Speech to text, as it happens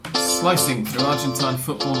Slicing through Argentine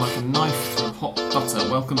football like a knife through hot butter.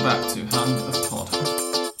 Welcome back to Hand of Pod.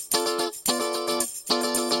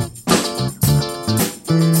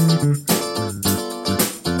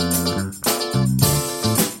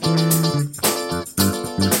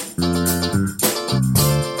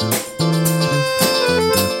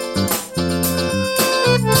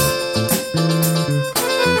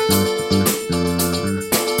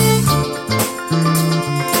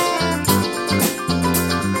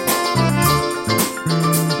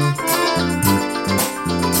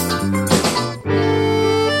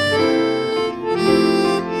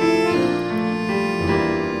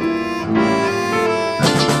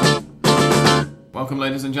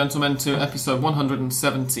 Ladies and gentlemen, to episode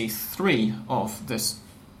 173 of this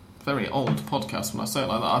very old podcast. When I say it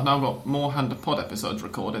like that, I've now got more Hand of Pod episodes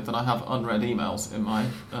recorded than I have unread emails in my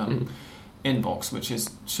inbox, which is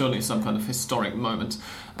surely some kind of historic moment.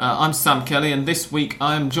 I'm Sam Kelly, and this week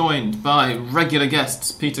I am joined by regular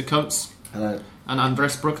guests Peter Coates. Hello. And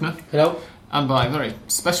Andres Bruckner. Hello. And by a very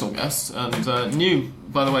special guest, and new,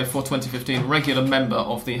 by the way, for 2015, regular member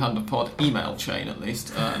of the Hand of Pod email chain at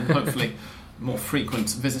least, and hopefully more frequent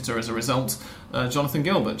visitor as a result, Jonathan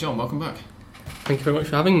Gilbert. John, welcome back. Thank you very much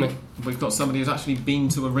for having me. We've got somebody who's actually been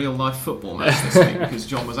to a real-life football match this week, because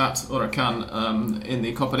John was at Huracan in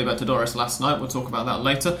the Copa Libertadores last night. We'll talk about that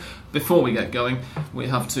later. Before we get going, we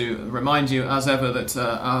have to remind you, as ever, that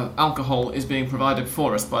our alcohol is being provided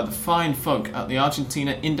for us by the fine folk at the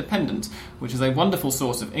Argentina Independent, which is a wonderful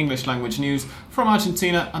source of English-language news from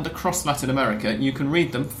Argentina and across Latin America. You can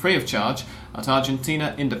read them free of charge at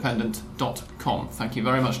argentinaindependent.com. Thank you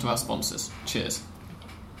very much to our sponsors. Cheers.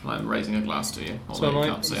 I'm raising a glass to you, although you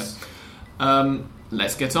can't see it.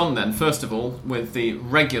 Let's get on then, first of all, with the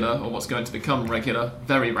regular, or what's going to become regular,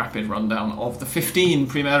 very rapid rundown of the 15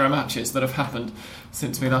 Primera matches that have happened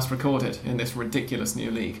since we last recorded in this ridiculous new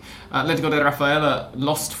league. Atletico de Rafaela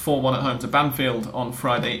lost 4-1 at home to Banfield on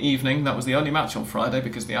Friday evening. That was the only match on Friday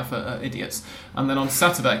because the AFA are idiots. And then on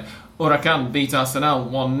Saturday, Huracan beat Arsenal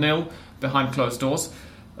 1-0 behind closed doors.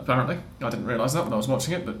 Apparently. I didn't realise that when I was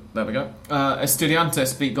watching it, but there we go.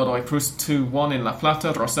 Estudiantes beat Godoy Cruz 2-1 in La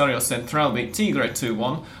Plata. Rosario Central beat Tigre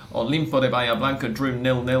 2-1. Olimpo de Bahía Blanca drew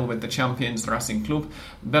 0-0 with the champions Racing Club.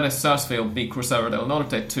 Vélez Sarsfield beat Cruzeiro del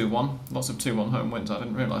Norte 2-1. Lots of 2-1 home wins. I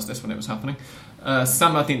didn't realise this when it was happening.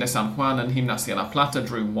 San Martín de San Juan and Gimnasia La Plata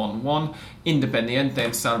drew 1-1. Independiente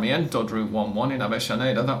and Sarmiento drew 1-1 in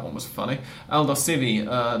Avellaneda. That one was funny. Aldosivi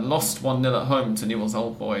lost 1-0 at home to Newell's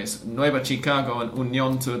Old Boys. Nueva Chicago and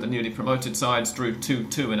Unión, two of the newly promoted sides, drew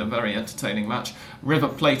 2-2 in a very entertaining match. River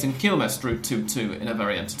Plate and Quilmes drew 2-2 in a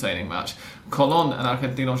very entertaining match. Colón and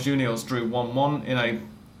Argentinos Juniors drew 1-1 in a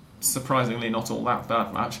surprisingly not all that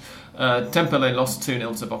bad match. Temperley lost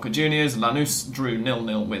 2-0 to Boca Juniors. Lanús drew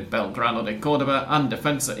 0-0 with Belgrano de Córdoba, and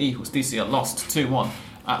Defensa y Justicia lost 2-1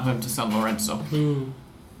 at home to San Lorenzo.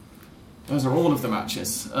 Those are all of the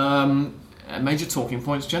matches. Major talking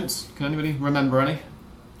points, gents. Can anybody remember any?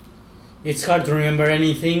 It's hard to remember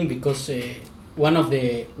anything because one of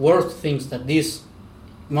the worst things that this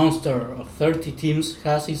monster of 30 teams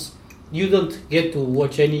has is you don't get to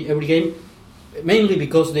watch every game, mainly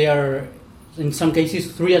because they are, in some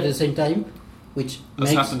cases, 3 at the same time, which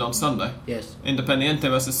This happened on Sunday. Yes. Independiente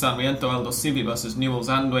versus Sarmiento, Aldosivi versus Newell's,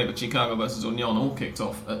 and Nueva Chicago versus Unión all kicked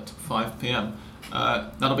off at 5 p.m.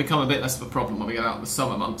 That'll become a bit less of a problem when we get out in the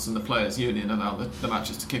summer months and the Players' Union allow the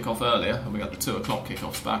matches to kick off earlier, and we got the 2 o'clock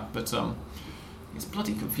kick-offs back, but it's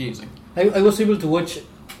bloody confusing. I was able to watch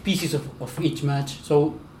pieces of each match,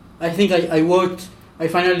 so I think I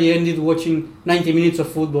finally ended watching 90 minutes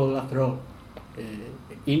of football after all.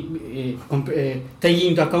 Taking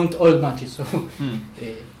into account all matches. So,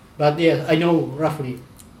 but yeah, I know roughly.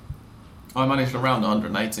 I managed around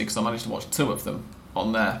 180 because I managed to watch 2 of them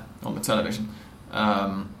on the television,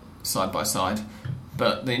 side by side.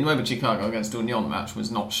 But the Nueva Chicago against Unión match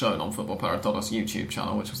was not shown on Football Para Todos YouTube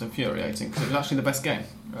channel, which was infuriating because it was actually the best game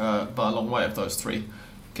by a long way of those 3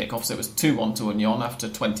 kickoffs. It was 2-1 to Unión after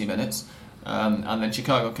 20 minutes, and then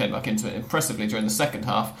Chicago came back into it impressively during the second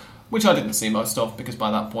half, which I didn't see most of because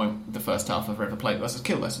by that point the first half of River Plate versus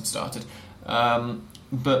Quilmes had started.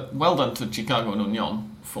 But well done to Chicago and Unión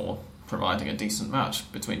for providing a decent match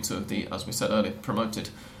between 2 of the, as we said earlier, promoted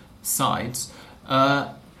sides.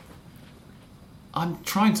 I'm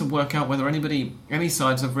trying to work out whether any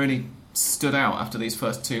sides have really stood out after these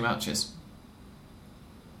first 2 matches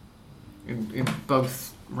in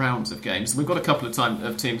both rounds of games. We've got a couple of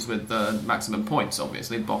teams with maximum points,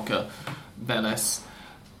 obviously. Boca, Vélez,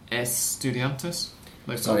 Estudiantes.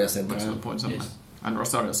 Rosario Central. Maximum points, haven't they? And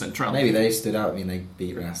Rosario Central. Maybe they stood out. I mean, they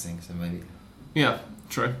beat Racing, so maybe. Yeah,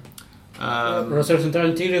 true. Rosario Central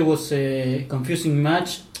and Tigre was a confusing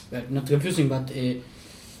match. Not confusing, but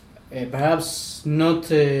perhaps not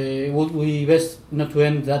would be best not to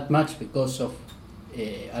end that match because of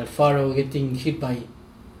Alfaro getting hit by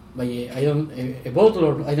a bottle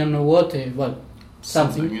or I don't know what.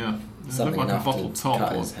 Something. Yeah. Something like a bottle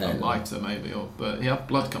top or a lighter maybe, but he had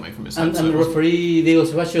blood coming from his head. And the referee Diego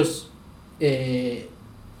Ceballos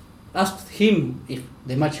asked him if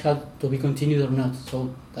the match had to be continued or not.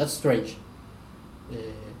 So that's strange.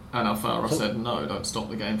 And Alfaro said, no, don't stop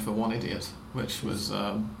the game for one idiot, which was,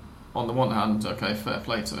 on the one hand, okay, fair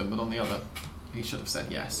play to him, but on the other, he should have said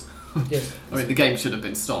yes. Yes. I mean, the game should have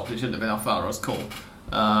been stopped. It shouldn't have been Alfaro's call.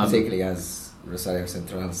 Particularly as Rosario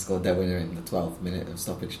Central scored their winner in the 12th minute of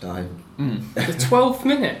stoppage time. The 12th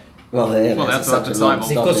minute? Well, they had to have the time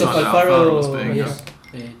because of Alfaro, yes.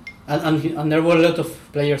 And there were a lot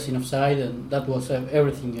of players in offside, and that was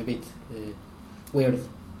everything a bit weird.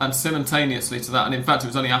 And simultaneously to that, and in fact it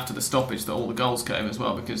was only after the stoppage that all the goals came as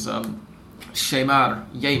well, because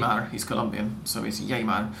Yeimar, he's Colombian, so he's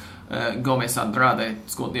Yeimar, Gomez Andrade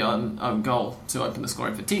scored the own goal to open the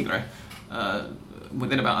scoring for Tigre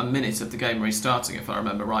within about a minute of the game restarting, if I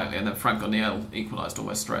remember rightly, and then Franco Niel equalised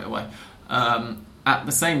almost straight away. At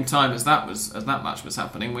the same time as that match was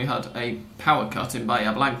happening, we had a power cut in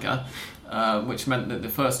Bahia Blanca, which meant that the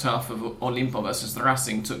first half of Olimpo versus the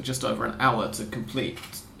Racing took just over an hour to complete,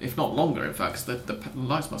 if not longer, in fact, because the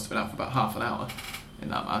lights must have been out for about half an hour in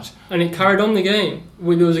that match. And it carried on the game.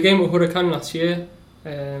 There was a game with Huracan last year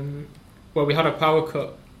where we had a power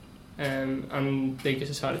cut and they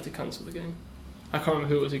just decided to cancel the game. I can't remember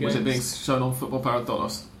who it was against. Was it being shown on Football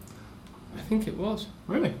Paradolos? I think it was.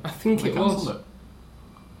 Really? I think it was.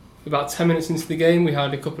 About 10 minutes into the game, we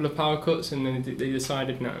had a couple of power cuts, and then they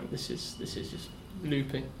decided, no, this is just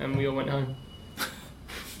loopy, and we all went home.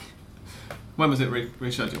 When was it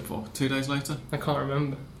rescheduled for? 2 days later? I can't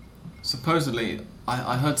remember. Supposedly,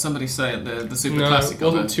 I heard somebody say at the Super No, Classico. it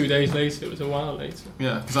wasn't 2 days later, it was a while later.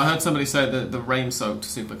 Yeah, because I heard somebody say that the rain-soaked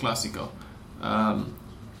Super Classico,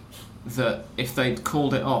 that if they'd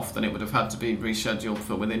called it off, then it would have had to be rescheduled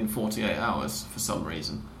for within 48 hours for some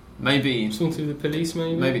reason. Maybe something to the police,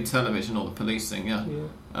 maybe television or the policing, yeah.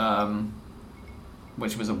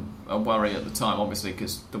 Which was a worry at the time, obviously,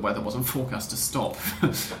 because the weather wasn't forecast to stop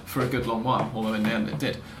for a good long while. Although in the end it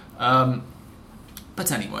did.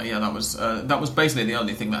 But anyway, yeah, that was basically the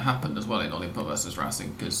only thing that happened as well in Olimpo versus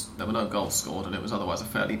Racing, because there were no goals scored and it was otherwise a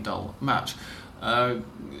fairly dull match.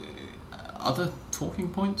 Other talking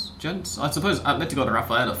points, gents? I suppose Atletico de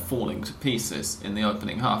Rafaela falling to pieces in the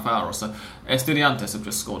opening half hour or so. Estudiantes have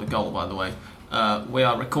just scored a goal, by the way. We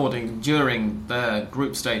are recording during their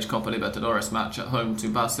group stage Copa Libertadores match at home to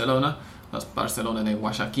Barcelona. That's Barcelona de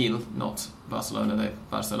Guayaquil, not Barcelona de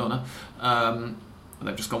Barcelona. And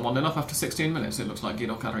they've just gone 1-0 up after 16 minutes. It looks like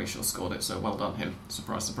Guido Carrillo scored it, so well done him.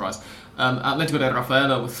 Surprise, surprise. Atletico de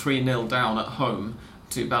Rafaela were 3-0 down at home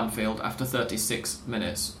to Banfield after 36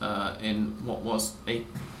 minutes in what was a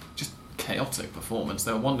just chaotic performance.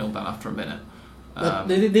 They were 1-0 down after a minute. But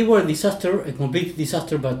they were a disaster, a complete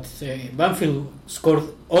disaster, but Banfield scored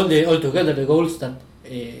altogether the goals that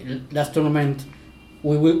last tournament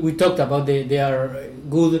we talked about their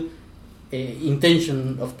good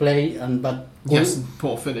intention of play, but yes,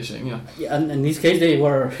 poor finishing, yeah. And in this case they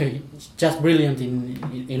were just brilliant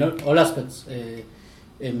in all aspects.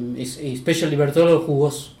 Especially Bertolo, who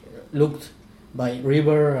was looked by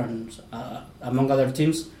River and among other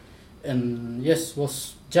teams, and yes,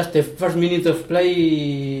 was just the first minute of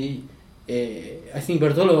play. I think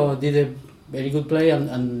Bertolo did a very good play,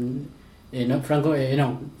 and Nair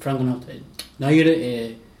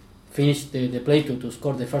finished the play to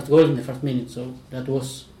score the first goal in the first minute. So that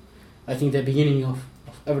was, I think, the beginning of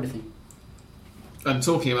everything. And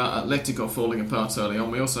talking about Atletico falling apart early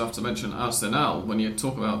on, we also have to mention Arsenal. When you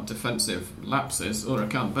talk about defensive lapses,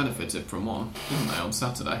 Huracan benefited from one, didn't they, on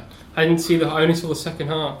Saturday? I only saw the second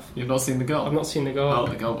half. You've not seen the goal? I've not seen the goal. Oh,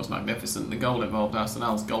 the goal was magnificent. The goal involved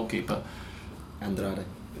Arsenal's goalkeeper. Andrade.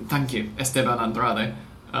 Thank you, Esteban Andrade.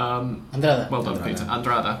 Andrada. Well done, Andrada. Peter.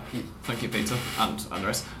 Andrada. Yeah. Thank you, Peter. And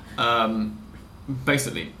Andres.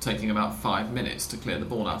 Basically taking about 5 minutes to clear the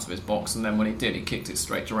ball out of his box, and then when he did, he kicked it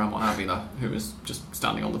straight to Ramon Avila, who was just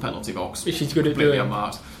standing on the penalty box, which he's good at completely doing,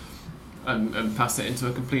 unmarked, and passed it into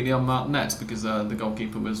a completely unmarked net because the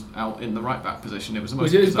goalkeeper was out in the right back position. It was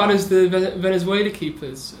Was it as bad as the Venezuela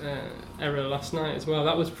keeper's error last night as well?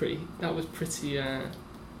 That was pretty. It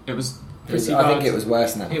was. I think it was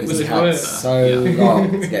worse than that because he had worse. so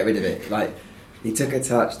long to get rid of it. Like, he took a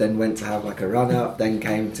touch, then went to have like a run up, then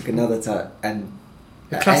took another touch, and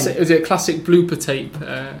was it a classic blooper tape?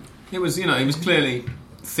 It was, he was clearly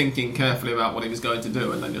thinking carefully about what he was going to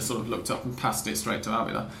do, and then just sort of looked up and passed it straight to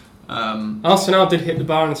Avila. Arsenal did hit the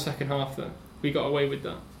bar in the second half, though. We got away with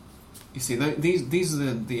that. You see, these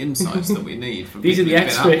are the insights that we need. From These are the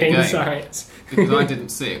expert insights. Because I didn't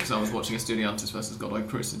see it, because I was watching Estudiantes versus Godoy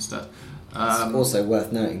Cruz instead. It's also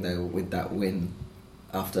worth noting, though, with that win,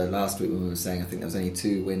 after last week when we were saying I think there was only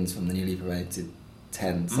 2 wins from the newly promoted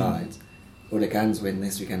 10 sides. Huracan's win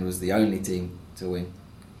this weekend was the only team to win.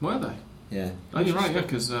 Were they? Yeah. Oh, you're right, yeah,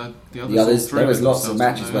 because the others there was lots of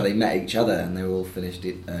matches where they met each other and they were all finished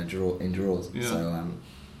in draws. Yeah. So,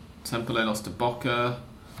 Temperley lost to Boca.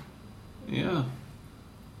 Yeah.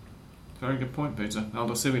 Very good point, Peter.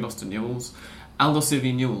 Aldosivi lost to Newell's.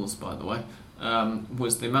 Aldosivi Newell's, by the way,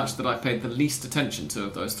 was the match that I paid the least attention to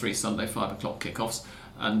of those 3 Sunday 5 o'clock kickoffs.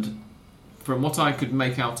 And from what I could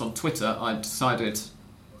make out on Twitter, I decided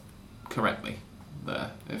correctly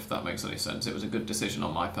there, if that makes any sense. It was a good decision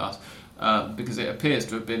on my part, because it appears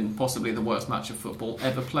to have been possibly the worst match of football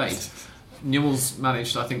ever played. Newell's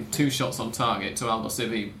managed, I think, 2 shots on target to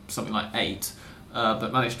Aldosivi, something like 8,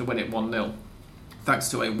 but managed to win it 1-0. Thanks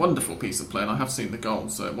to a wonderful piece of play, and I have seen the goal,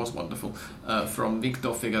 so it was wonderful, from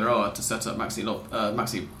Victor Figueroa to set up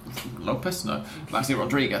Maxi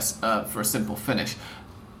Rodriguez for a simple finish.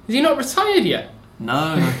 Is he not retired yet?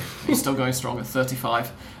 No, he's still going strong at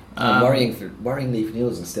 35. Worryingly for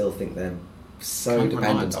Newell's, I still think they're so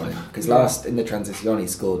dependent on him. Because last in the Transición he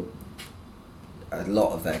scored a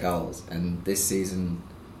lot of their goals, and this season,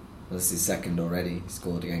 well, this is his second already. He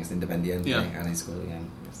scored against Independiente, and he scored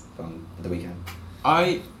again on the weekend.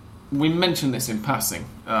 We mentioned this in passing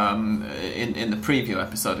in the preview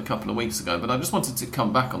episode a couple of weeks ago, but I just wanted to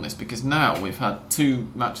come back on this because now we've had 2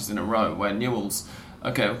 matches in a row where Newell's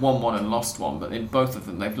have won 1 and lost 1, but in both of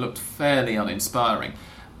them they've looked fairly uninspiring.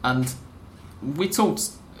 And we talked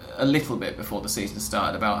a little bit before the season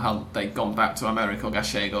started about how they'd gone back to Americo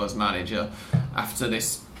Gallego as manager after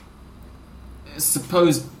this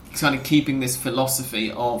supposed kind of keeping this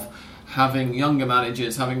philosophy of having younger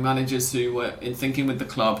managers, having managers who were in thinking with the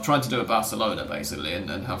club, trying to do a Barcelona basically and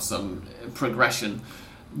have some progression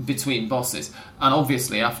between bosses. And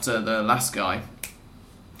obviously after the last guy,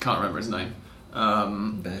 can't remember his name.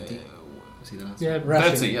 Berti. Was he the last one? Yeah,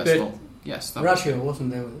 Berti, yes. Well, yes. Ratio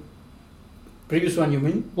wasn't there. Previous one, you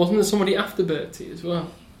mean? Wasn't there somebody after Berti as well?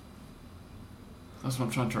 That's what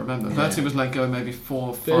I'm trying to remember. Yeah. Berti was let go maybe 4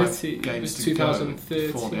 or 5 games to go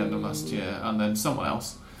before the end of last year, and then someone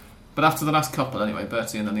else. But after the last couple, anyway,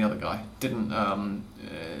 Berti and then the other guy didn't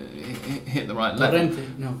hit the right level.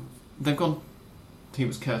 Torrente, no. They've gone. He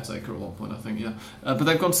was caretaker at one point, I think. Yeah, but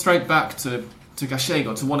they've gone straight back to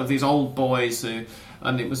Gallego, to one of these old boys who,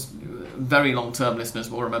 and it was very long-term listeners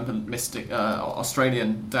will remember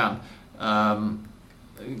Australian Dan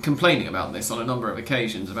complaining about this on a number of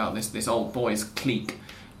occasions about this old boys clique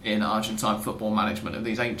in Argentine football management of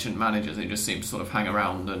these ancient managers who just seem to sort of hang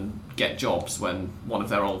around and get jobs when one of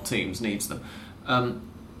their old teams needs them.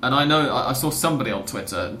 And I know I saw somebody on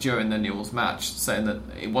Twitter during the Newell's match saying that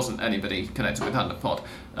it wasn't anybody connected with Hand of Pod,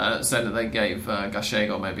 saying that they gave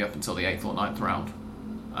Gallego maybe up until the 8th or 9th round.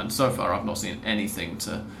 And so far I've not seen anything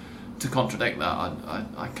to contradict that.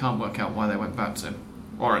 I can't work out why they went back to,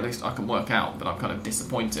 or at least I can work out, but I'm kind of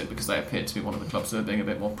disappointed because they appeared to be one of the clubs who are being a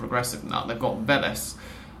bit more progressive than that. They've got Vélez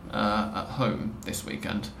at home this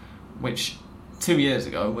weekend, which 2 years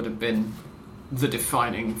ago would have been the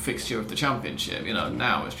defining fixture of the championship.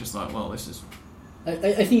 Now it's just like, well, this is...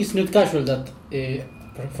 I think it's not casual that,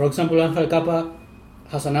 for example, Ángel Capa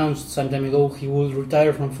has announced some time ago he will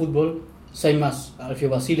retire from football, same as Alfio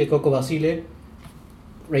Basile, Coco Basile,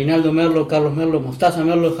 Reinaldo Merlo, Carlos Merlo, Mostaza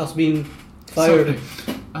Merlo has been fired.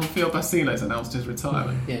 Sorry. Alfio Basile has announced his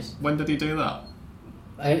retirement. Yes. When did he do that?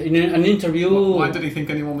 In an interview... Why did he think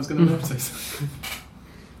anyone was going to notice?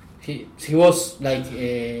 He was like,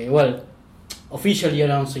 officially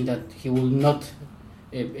announcing that he will not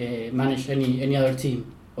manage any other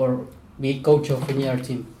team or be coach of any other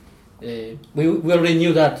team. We already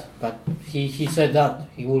knew that, but he said that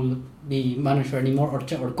he will be manager anymore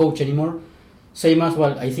or coach anymore. Same as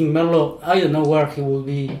well. I think Merlo, I don't know where he will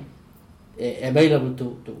be available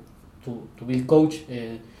to be coach.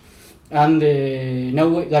 And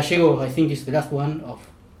now Gallego, I think, is the last one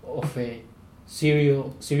of a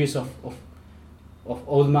series of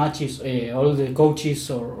old matches, all the coaches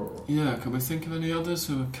or... Yeah, can we think of any others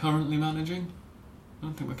who are currently managing? I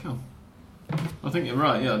don't think we can. I think you're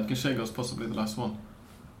right, yeah, Gallego's possibly the last one.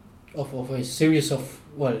 Of a series of,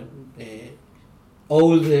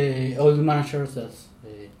 old managers that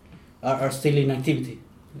are still in activity.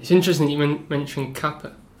 It's interesting that you mentioned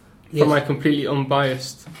Kappa, from my completely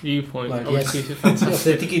unbiased viewpoint. Well, obviously, he's a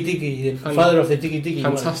fantastic, the tiki-tiki, the father of the tiki-tiki.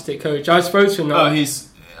 Fantastic coach. I spoke to him.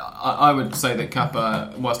 I would say that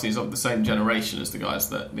Kappa, whilst he's of the same generation as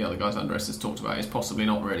the other guys Andres has talked about, is possibly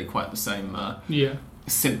not really quite the same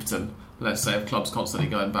symptom, let's say, of clubs constantly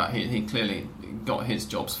going back. He clearly got his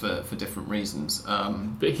jobs for different reasons.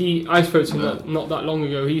 But I spoke to him not that long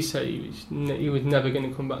ago. He said he was never going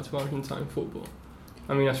to come back to Argentine football.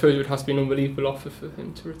 I mean, I suppose it would have to be an unbelievable offer for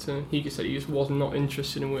him to return. He just said he just was not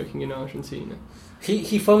interested in working in Argentina.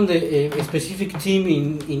 He found a specific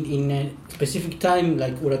team in a specific time,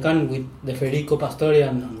 like Huracan with the Federico Pastore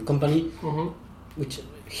and company, which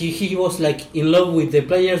he was like in love with the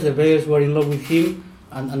players were in love with him,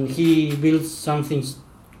 and he built something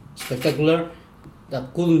spectacular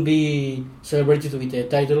that couldn't be celebrated with a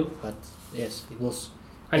title, but yes, it was.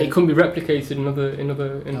 And it couldn't be replicated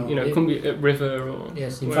it couldn't be at River or...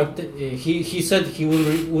 Yes, in fact, he said he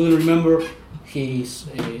will remember his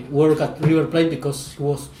work at River Plate because he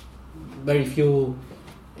was very few,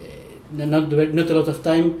 not a lot of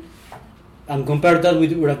time, and compare that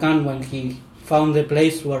with Huracan when he found the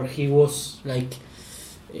place where he was like,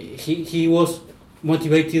 he was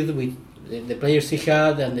motivated with the players he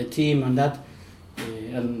had and the team and that,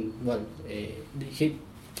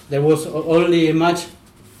 there was only a match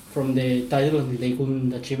from the title and they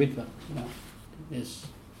couldn't achieve it, but yes,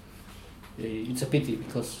 it's a pity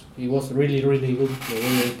because he was really, really good the way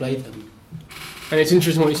he played. And it's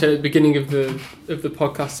interesting what you said at the beginning of the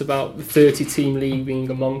podcast about the 30-team league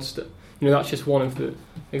being a monster. That's just one of the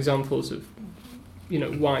examples of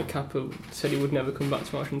why Kappa said he would never come back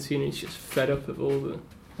to Argentina. He's just fed up of all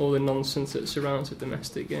the nonsense that surrounds the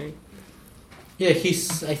domestic game. Yeah,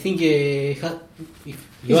 he's an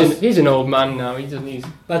old man now. He doesn't need.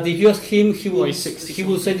 But if you ask him, he will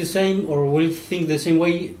say the same, or will think the same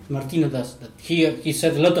way Martino does. That he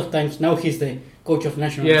said a lot of times. Now he's the coach of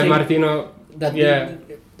national team. Martino.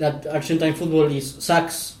 That Argentine football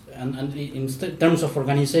sucks, and in terms of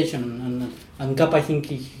organization, and Kappa, I think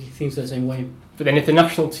he thinks the same way. But then if the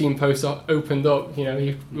national team post opened up,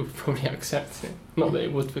 he would probably accept it. Not that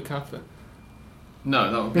it would for Kappa.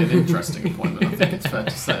 No, that would be an interesting appointment. I think it's fair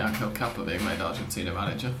to say Angel Kappa being made Argentina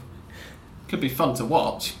manager. Could be fun to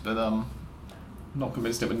watch, but not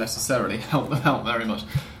convinced it would necessarily help them out very much,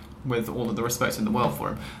 with all of the respect in the world for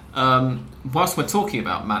him. Whilst we're talking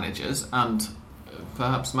about managers, and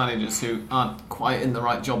perhaps managers who aren't quite in the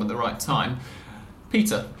right job at the right time,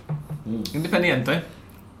 Peter, Independiente.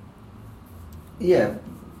 Yeah,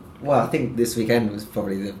 well, I think this weekend was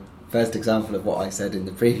probably the first example of what I said in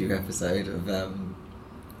the preview episode of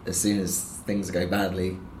as soon as things go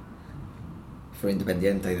badly for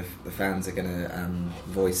Independiente, the fans are going to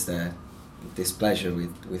voice their displeasure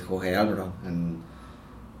with Jorge Almiron, and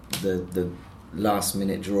the last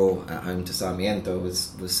minute draw at home to Sarmiento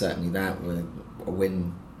was certainly that, where a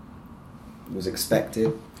win was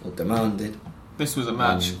expected or demanded. This was a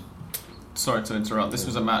match. Sorry to interrupt. This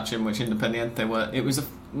was a match in which Independiente were. It was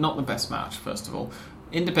not the best match. First of all,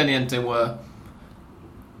 Independiente were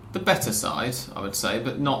the better side, I would say,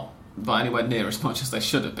 but not by anywhere near as much as they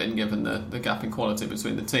should have been, given the gap in quality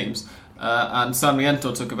between the teams. And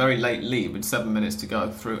Sarmiento took a very late lead with 7 minutes to go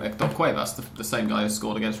through Hector Cuevas, the same guy who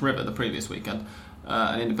scored against River the previous weekend.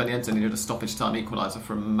 And Independiente needed a stoppage time equaliser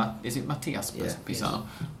from Matias Pizarro.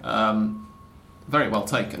 Yes. Very well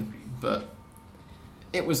taken, but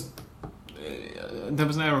it was there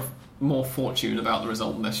was an air of more fortune about the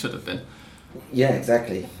result than there should have been. Yeah,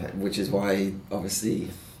 exactly. Which is why obviously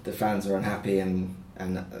the fans are unhappy, and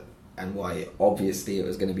why obviously it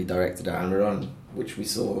was going to be directed at Almiron, which we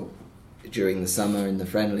saw during the summer in the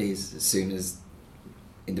friendlies. As soon as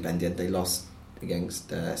Independiente lost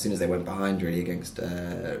against, as soon as they went behind really against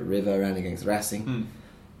River and against Racing,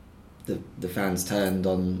 the fans turned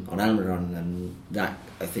on Almiron, and that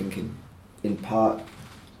I think in part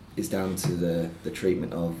is down to the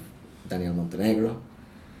treatment of Daniel Montenegro.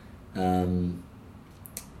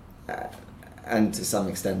 And to some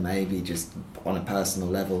extent maybe just on a personal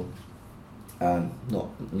level,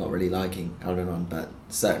 not really liking Almiron, but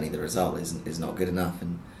certainly the result is not good enough,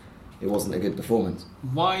 and it wasn't a good performance.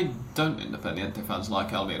 Why don't Independiente fans like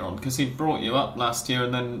Almiron? Because he brought you up last year,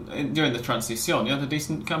 and then during the Transición you had a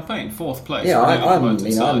decent campaign, 4th place. Yeah, I'm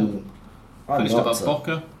finished not above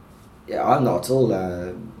Boca. Yeah, I'm not at all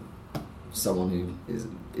someone who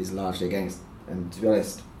is largely against, and to be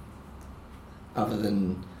honest, other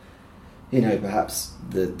than perhaps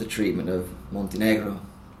the treatment of Montenegro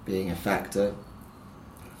being a factor,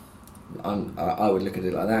 I would look at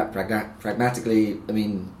it like that. Pragmatically, I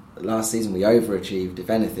mean, last season we overachieved, if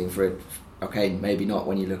anything, for okay, maybe not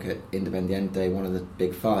when you look at Independiente, one of the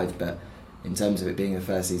big five, but in terms of it being the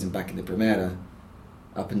first season back in the Primera,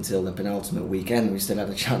 up until the penultimate weekend, we still had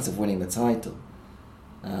a chance of winning the title.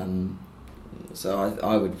 So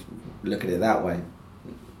I would look at it that way.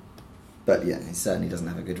 But yeah, he certainly doesn't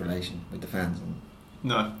have a good relation with the fans.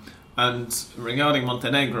 No. And regarding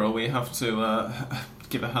Montenegro, we have to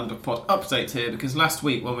give a Hand of Pod update here, because last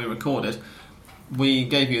week when we recorded, we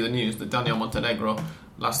gave you the news that Daniel Montenegro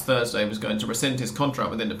last Thursday was going to rescind his contract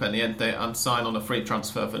with Independiente and sign on a free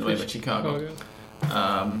transfer for Nueva Chicago.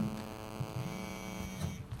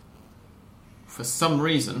 For some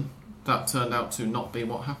reason, that turned out to not be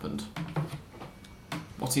what happened.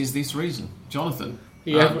 What is this reason? Jonathan,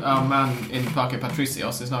 our man in Parque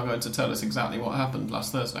Patricios, is now going to tell us exactly what happened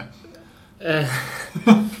last Thursday.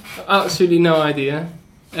 Absolutely no idea.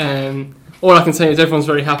 All I can say is everyone's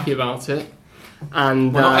very happy about it.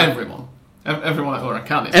 And well, not everyone. Everyone at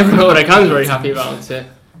Huracan is. Everyone at Huracan is very happy about it.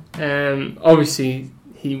 Obviously,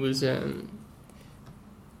 he was...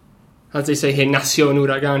 as they say here, nació en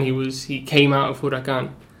Huracan. He came out of Huracan.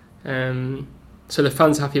 So the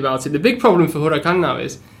fans are happy about it. The big problem for Huracan now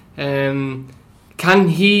is, can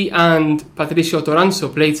he and Patricio Toranzo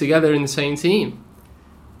play together in the same team?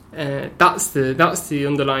 That's the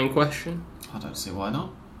underlying question. I don't see why not.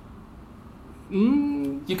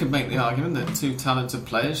 You could make the argument that two talented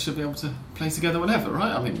players should be able to play together whenever,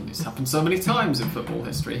 right? I mean, it's happened so many times in football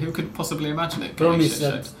history. Who could possibly imagine it? Problem is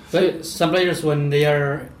that some players, when they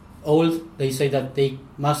are old, they say that they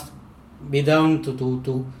must be down to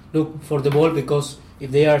look for the ball, because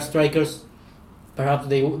if they are strikers, perhaps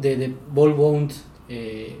the ball won't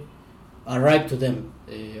arrive to them,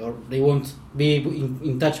 or they won't be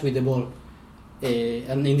in touch with the ball.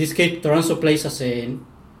 And in this case, Toranzo plays as I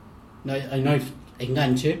know it's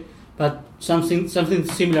enganche, but something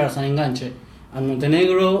similar as an enganche. And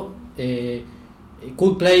Montenegro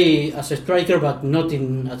could play as a striker, but not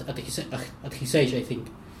at his age, I think.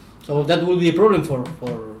 So that will be a problem for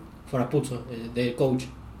Apuzzo, the coach,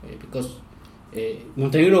 because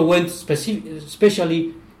Montenegro went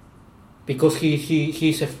especially because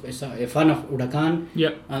he's a fan of Huracan,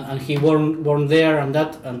 and he born there, and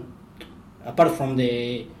that, and apart from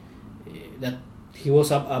that he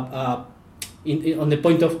was on the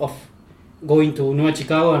point of going to Nueva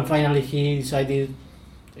Chicago, and finally he decided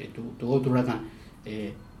to go to Huracan.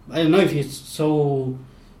 I don't know if he's so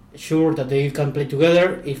sure that they can play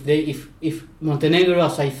together. If Montenegro,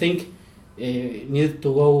 as I think, need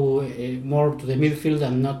to go more to the midfield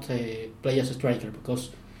and not play as a striker,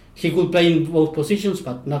 because he could play in both positions,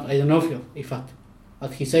 but not. I don't know if at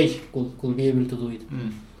his age could be able to do it.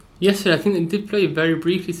 Yesterday, I think they did play very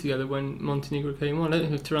briefly together when Montenegro came on. I don't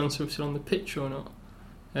know if Toranzo was still on the pitch or not.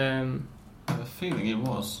 I have a feeling he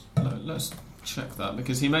was. Let's check that,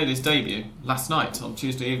 because he made his debut last night on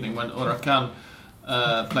Tuesday evening when Huracan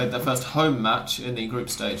played their first home match in the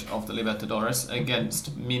group stage of the Libertadores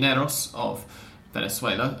against Mineros of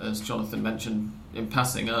Venezuela, as Jonathan mentioned in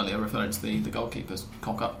passing earlier, referring to the goalkeeper's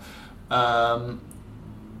cock-up.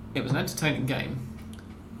 It was an entertaining game.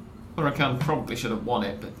 Huracan probably should have won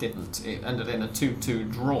it, but didn't. It ended in a 2-2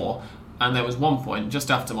 draw, and there was one point just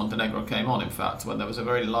after Montenegro came on, in fact, when there was a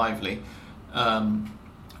very lively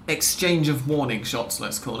exchange of warning shots,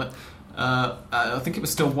 let's call it. I think it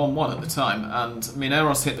was still 1-1 at the time, and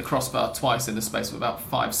Mineros hit the crossbar twice in the space of about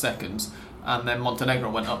 5 seconds, and then Montenegro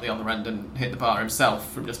went up the other end and hit the bar himself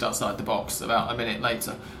from just outside the box about a minute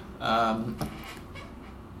later.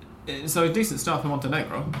 So a decent start for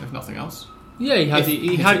Montenegro, if nothing else. Yeah,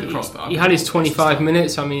 he had his 25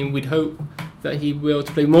 minutes. I mean, we'd hope that he will be able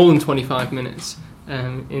to play more than 25 minutes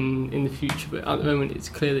in the future, but at the moment it's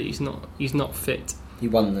clear that he's not fit. He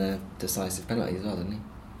won the decisive penalty as well, didn't he?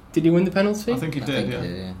 Did he win the penalty? I think he did,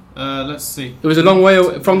 yeah. Let's see. It was a long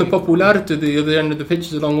way from the Popular to the other end of the pitch.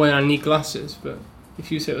 It was a long way, and I need glasses, but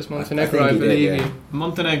if you say it was Montenegro, I believe you.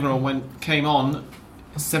 Montenegro came on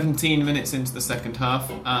 17 minutes into the second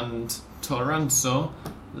half, and Toranzo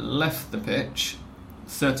left the pitch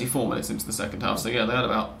 34 minutes into the second half. So yeah, they had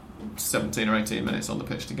about 17 or 18 minutes on the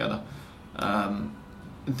pitch together.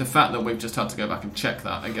 The fact that we've just had to go back and check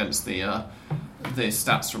that against the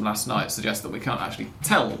stats from last night suggests that we can't actually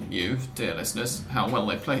tell you, dear listeners, how well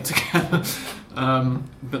they played together.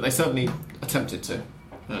 But they certainly attempted to,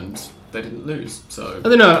 and they didn't lose. So I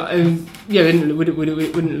don't know. They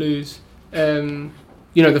wouldn't lose.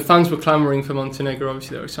 The fans were clamouring for Montenegro.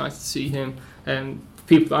 Obviously, they were excited to see him.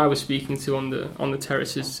 People that I was speaking to on the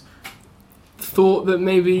terraces thought that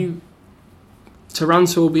maybe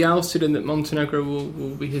Toranzo will be ousted and that Montenegro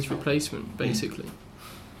will be his replacement, basically.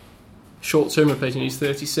 short-term replacement. He's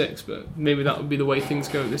 36, but maybe that would be the way things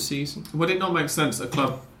go this season. Would it not make sense a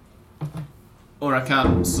club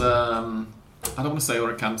Huracan's I don't want to say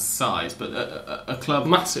Huracan's size, but a club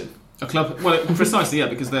massive, a club, well, precisely,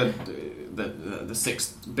 because they're the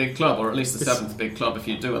sixth big club, or at least the seventh big club if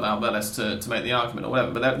you do allow Vélez to make the argument or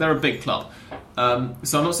whatever, but they're a big club.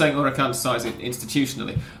 So I'm not saying Huracan's size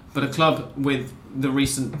institutionally, but a club with the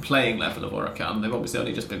recent playing level of Huracan, they've obviously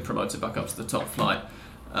only just been promoted back up to the top flight.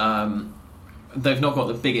 They've not got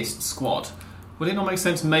the biggest squad. Would it not make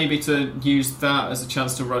sense maybe to use that as a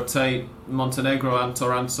chance to rotate Montenegro and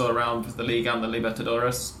Toranzo around the league and the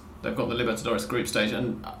Libertadores? They've got the Libertadores group stage,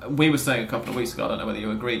 and we were saying a couple of weeks ago, I don't know whether you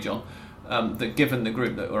agree, John, that given the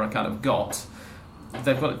group that Huracan have got,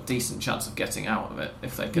 they've got a decent chance of getting out of it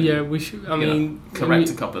if they can. Yeah, we should. I mean, correct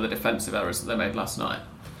a couple of the defensive errors that they made last night.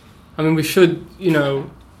 I mean, we should.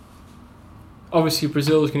 Obviously,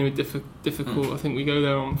 Brazil is going to be difficult. I think we go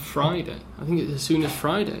there on Friday. I think it's as soon as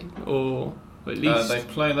Friday, or at least they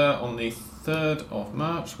play there on the 3rd of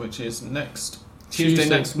March, which is next Tuesday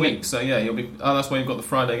next week. So yeah, you'll be. That's why you've got the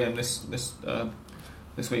Friday game this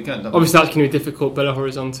weekend. Obviously, that's going to be difficult. Belo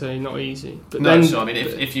Horizonte, not easy. But no, then, sure. I mean,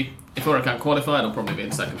 if Huracan qualify, it'll probably be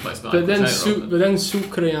in second place. But then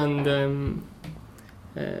Sucre and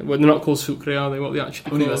well, they're not called Sucre, are they? What are they actually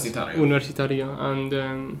called? Universitario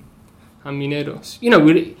and Mineros.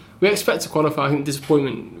 We expect to qualify. I think the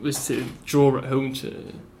disappointment was to draw at home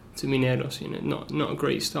to Mineros. Not a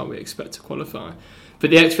great start. We expect to qualify,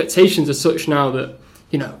 but the expectations are such now that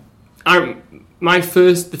the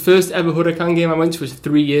first ever Huracan game I went to was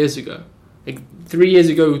 3 years ago. 3 years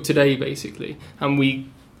ago today, basically, and we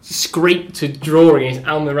scraped to draw against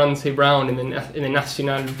Almirante Brown in the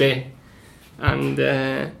Nacional B, and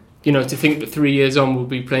to think that 3 years on we'll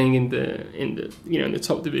be playing in the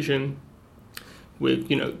top division with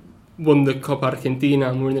won the Copa Argentina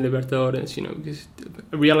and we're in the Libertadores, because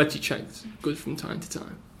a reality check's good from time to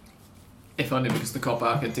time. If only because the Copa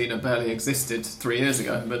Argentina barely existed 3 years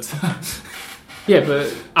ago, but yeah,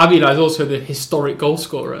 but Avila is also the historic goal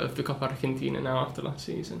scorer of the Copa Argentina now after last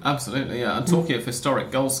season. Absolutely, yeah. And talking of historic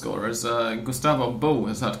goal scorers, Gustavo Bull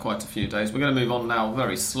has had quite a few days. We're going to move on now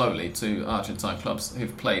very slowly to Argentine clubs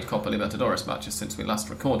who've played Copa Libertadores matches since we last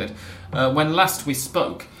recorded. When last we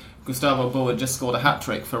spoke, Gustavo Bull had just scored a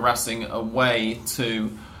hat-trick for Racing away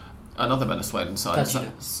to another Venezuelan side.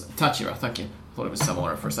 Táchira, thank you. Thought it was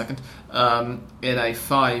Zamora for a second. In a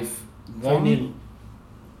 5-1...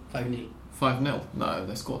 5-0. 5-0. No,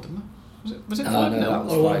 they scored, didn't they? Was it 5-0? No, that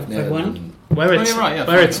was 5-0. Where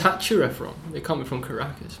are Táchira from? They can't be from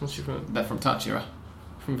Caracas. Must be from... They're from Táchira.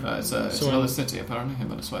 It's another city, apparently, in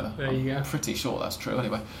Venezuela. There you go. I'm pretty sure that's true,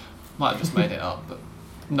 anyway. Might have just made it up, but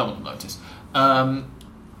no one will notice. And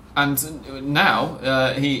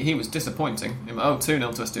now, he was disappointing. 2-0 to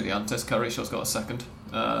Estudiantes. Carrillo's got a second.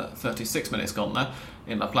 36 minutes gone now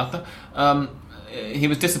in La Plata. He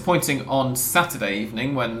was disappointing on Saturday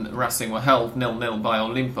evening when Racing were held 0-0 by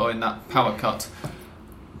Olimpo in that power cut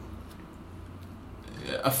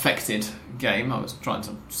affected game. I was trying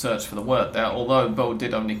to search for the word there, although Bo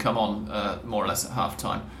did only come on more or less at half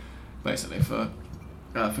time, basically for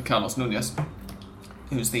Carlos Nunez,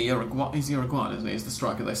 who's the Uruguayan, isn't he? He's the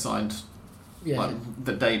striker they signed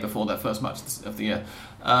the day before their first match of the year.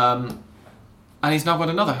 And he's now got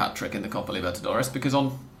another hat-trick in the Copa Libertadores, because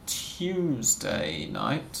on Tuesday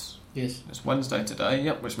night... Yes. It's Wednesday today,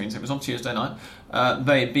 which means it was on Tuesday night.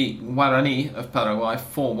 They beat Guarani of Paraguay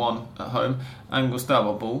 4-1 at home, and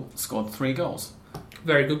Gustavo Bull scored 3 goals.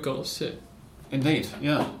 Very good goals, too. Indeed,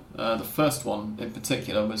 yeah. The first one in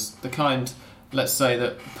particular was the kind, let's say,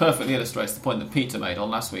 that perfectly illustrates the point that Peter made on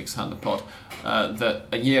last week's Hand of Pod, that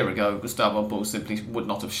a year ago Gustavo Bull simply would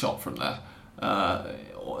not have shot from there.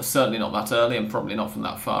 Certainly not that early, and probably not from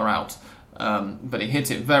that far out. But he hit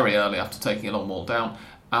it very early after taking a long ball down,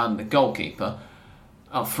 and the goalkeeper,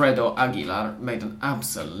 Alfredo Aguilar, made an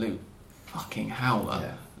absolute fucking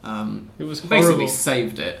howler. Yeah. It was basically horrible.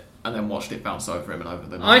 Saved it and then watched it bounce over him and over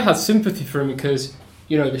the net. I had sympathy for him because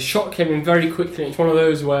the shot came in very quickly. It's one of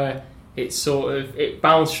those where it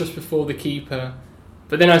bounced just before the keeper,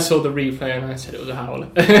 but then I saw the replay and I said it was a howler.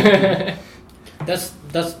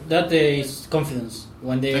 That is confidence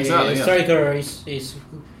when the exactly, striker is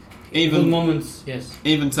even good moments. Yes,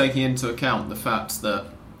 even taking into account the fact that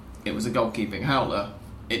it was a goalkeeping howler,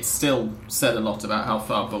 it still said a lot about how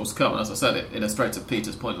far Bull's come. And as I said, it illustrated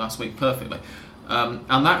Peter's point last week perfectly.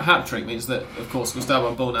 And that hat-trick means that, of course,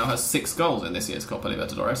 Gustavo Bull now has 6 goals in this year's Copa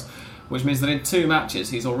Libertadores, which means that in 2 matches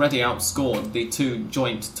he's already outscored the 2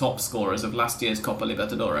 joint top scorers of last year's Copa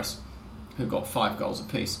Libertadores, who got 5 goals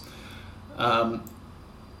apiece.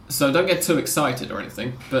 So don't get too excited or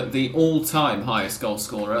anything, but the all-time highest goal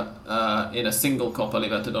scorer in a single Copa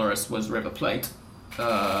Libertadores was River Plate.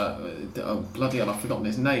 Oh, bloody hell, I've forgotten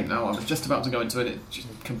his name now. I was just about to go into it. Just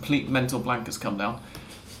complete mental blank has come down.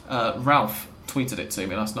 Ralph tweeted it to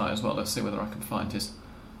me last night as well. Let's see whether I can find his.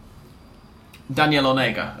 Daniel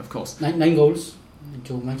Onega, of course. 9 goals in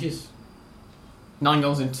 2 matches. 9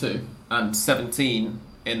 goals in 2 and 17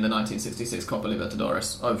 in the 1966 Copa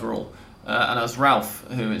Libertadores overall. And as Ralph,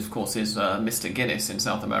 who of course is Mr. Guinness in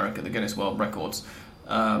South America, the Guinness World Records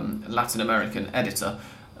Latin American editor,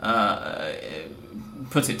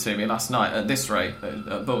 put it to me last night, at this rate,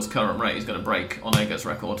 at Bull's current rate, he's going to break Onega's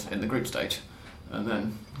record in the group stage. And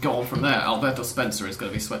then go on from there. Alberto Spencer is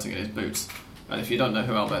going to be sweating in his boots. And if you don't know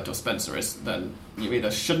who Alberto Spencer is, then you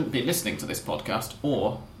either shouldn't be listening to this podcast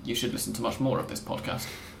or you should listen to much more of this podcast.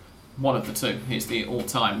 One of the two. He's the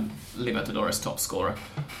all-time Libertadores top scorer.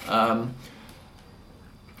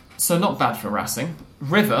 So not bad for Racing.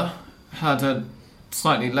 River had a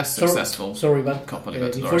slightly less successful Copa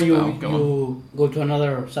Libertadores. Before you go to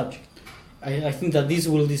another subject, I think that this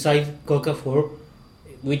will decide Coca for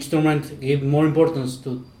which tournament give more importance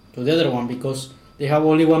to the other one, because they have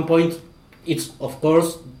only 1 point. It's, of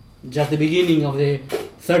course, just the beginning of the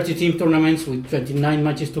 30-team tournaments with 29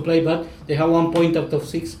 matches to play, but they have 1 point out of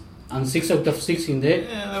 6, and 6 out of 6 in there.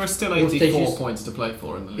 Yeah, there are still 84 points to play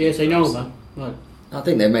for in the league. Yes, I know, but I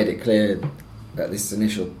think they made it clear at this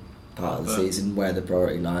initial part of the season where the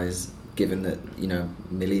priority lies, given that, you know,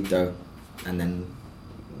 Milito and then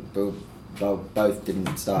both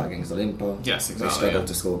didn't start against Olimpo. Yes, exactly. They struggled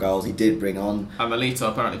to score goals. He did bring on. And Milito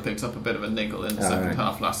apparently picked up a bit of a niggle in the second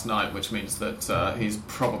half last night, which means that he's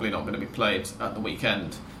probably not going to be played at the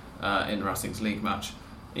weekend in Racing's league match,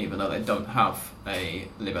 even though they don't have a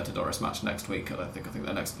Libertadores match next week. I think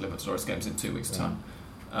their next Libertadores game's in 2 weeks' time.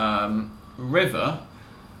 River,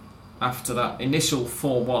 after that initial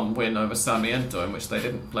 4-1 win over Sarmiento, in which they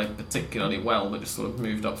didn't play particularly well, but just sort of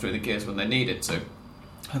moved up through the gears when they needed to,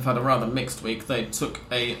 have had a rather mixed week. They took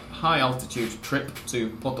a high-altitude trip to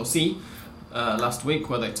Potosí last week,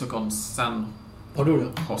 where they took on San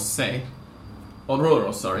Jose.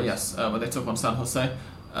 Oruro, sorry, yes, where they took on San Jose.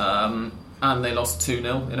 And they lost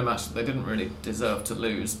 2-0 in a match that they didn't really deserve to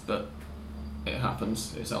lose, but it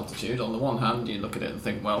happens. It's altitude. On the one hand, you look at it and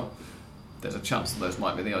think, well, there's a chance that those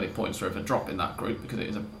might be the only points for a drop in that group, because it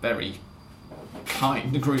is a very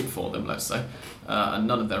kind group for them, let's say, and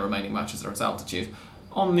none of their remaining matches are at altitude.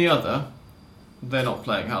 On the other, they're not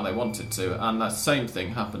playing how they wanted to, and that same thing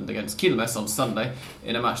happened against Quilmes on Sunday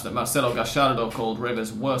in a match that Marcelo Gallardo called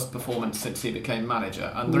River's worst performance since he became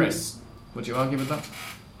manager. Andres, would you argue with that?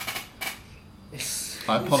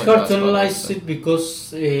 I apologise. It's hard to analyse it,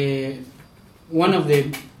 because one of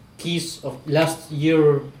the keys of last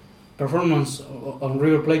year's performance on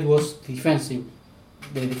River Plate was defensive.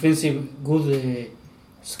 The defensive good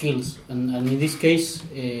skills, and in this case,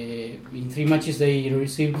 in 3 matches they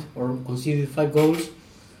received or conceded 5 goals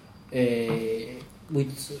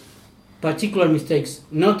with particular mistakes.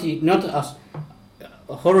 Not as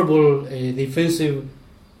a horrible defensive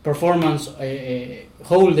performance,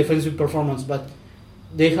 whole defensive performance, but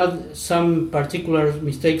they had some particular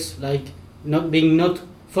mistakes, like not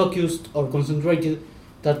focused or concentrated,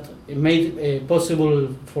 that made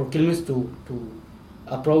possible for Quilmes to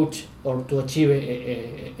approach or to achieve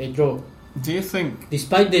a draw. Do you think,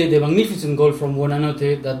 despite the magnificent goal from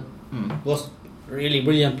Buonanotte that was really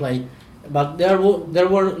brilliant play, but there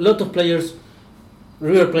were a lot of players,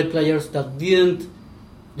 River Plate players, that didn't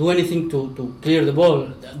do anything to clear the ball?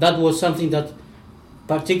 That was something that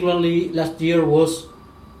particularly last year was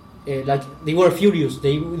like they were furious.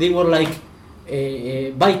 They were like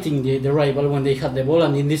biting the rival when they had the ball,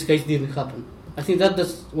 and in this case didn't happen. I think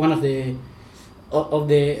that's one of the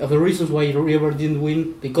reasons why River didn't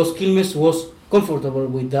win, because Quilmes was comfortable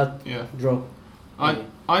with that draw.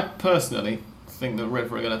 I personally think that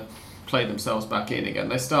River are going to play themselves back in again.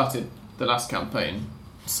 They started the last campaign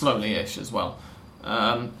slowly-ish as well.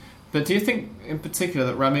 But do you think in particular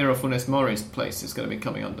that Ramiro Funes Mori's place is going to be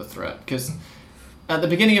coming under threat? Because at the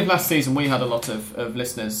beginning of last season we had a lot of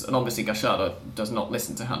listeners, and obviously Gallardo does not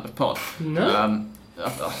listen to Hand of Pod. No.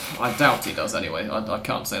 I doubt he does anyway. I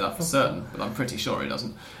can't say that for certain, but I'm pretty sure he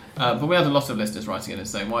doesn't. But we had a lot of listeners writing in and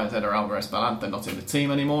saying, why is Eder Alvarez Balante not in the team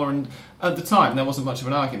anymore? And at the time there wasn't much of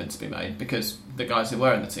an argument to be made, because the guys who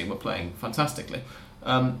were in the team were playing fantastically.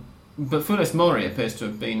 But Funes Mori appears to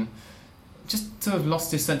have been just to have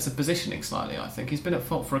lost his sense of positioning slightly. I think he's been at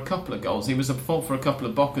fault for a couple of goals. He was at fault for a couple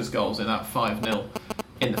of Boca's goals in that 5-0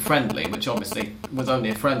 in the friendly, which obviously was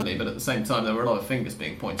only a friendly, but at the same time there were a lot of fingers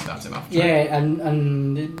being pointed at him after. Yeah,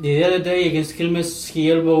 and the other day against Quilmes,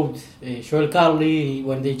 he elbowed Joel Carley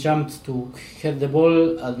when they jumped to head the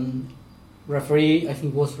ball, and referee, I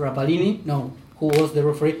think it was Rapalini, no, who was the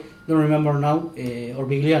referee? Don't remember now, or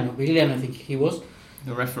Vigliano, I think he was.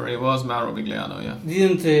 The referee was Mauro Vigliano, yeah.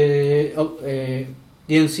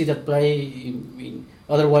 Didn't see that play,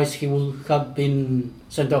 otherwise he would have been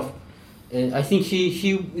sent off. I think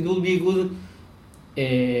it will be a good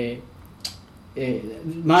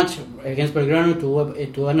match against Belgrano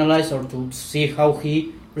to analyze or to see how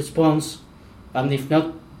he responds, and if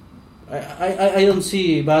not, I don't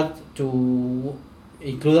see bad to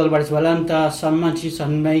include Alvarez Balanta some matches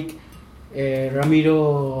and make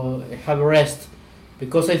Ramiro have a rest,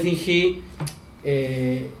 because I think he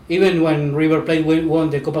even when River Plate won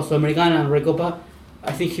the Copa Sudamericana and Recopa,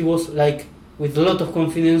 I think he was like with a lot of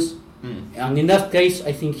confidence. And in that case,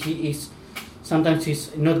 I think sometimes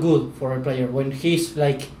he's not good for a player when he's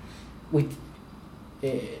like with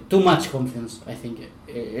too much confidence. I think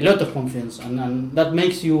a lot of confidence, and that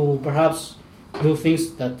makes you perhaps do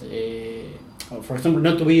things that, for example,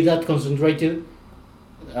 not to be that concentrated,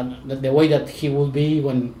 and the way that he will be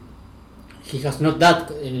when he has not that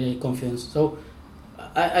confidence. So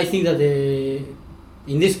I think that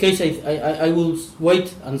in this case, I will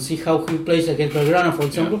wait and see how he plays against Belgrano, for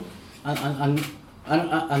example. Yeah. And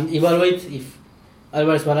evaluate if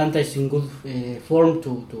Alvarez Balanta is in good form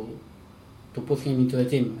to put him into the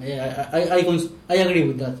team. I agree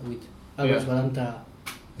with that, with Alvarez Balanta.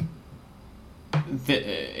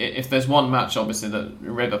 If there's one match, obviously, that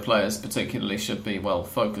River players particularly should be well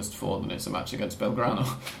focused for, then it's a match against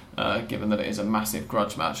Belgrano, given that it is a massive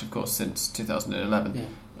grudge match, of course, since 2011.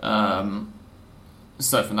 Yeah.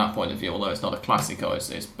 So from that point of view, although it's not a Clásico,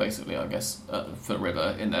 it's basically, I guess, for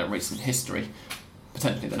River in their recent history,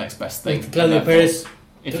 potentially the next best thing. Claudio Perez.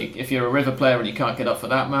 If you're a River player and you can't get up for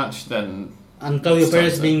that match, then... And Claudio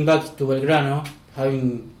Perez being back to Belgrano,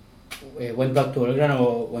 having went back to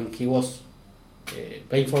Belgrano when he was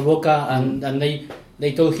playing for Boca, and they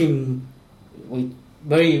told him with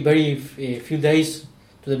very few days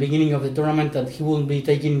to the beginning of the tournament that he wouldn't be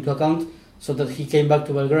taken into account, so that he came back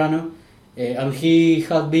to Belgrano. And he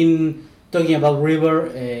had been talking about River,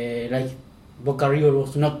 like Boca River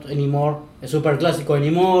was not anymore a Super Clásico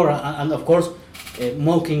anymore, and of course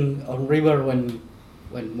mocking on River when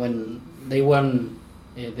they won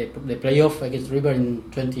the playoff against River in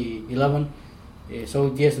 2011.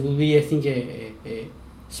 So yes, it will be, I think, a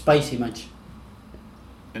spicy match.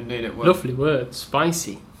 Indeed, it will. Lovely word,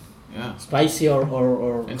 spicy. Yeah, spicy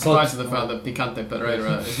or in spite of the fact that Picante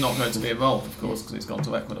Pereira is not going to be involved, of course, because he's gone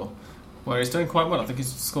to Ecuador, where he's doing quite well. I think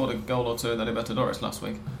he's scored a goal or two in the Libertadores last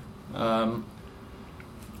week.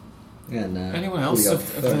 Anyone else?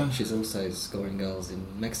 She's also scoring goals in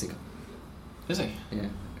Mexico. Is he? Yeah,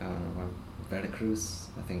 Veracruz,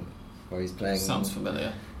 I think, where he's playing. Sounds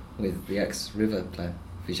familiar. With the ex-River player,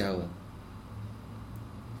 Villalba.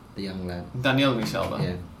 The young lad. Daniel Villalba.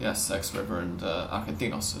 Yeah. Yes, ex-River and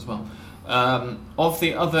Argentinos as well. Of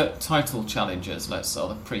the other title challenges,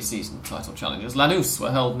 the pre-season title challenges, Lanús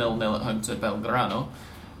were held 0-0 at home to Belgrano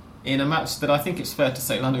in a match that I think it's fair to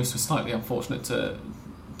say Lanús was slightly unfortunate to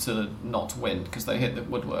not win, because they hit the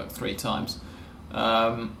woodwork 3 times.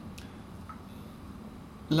 Lanús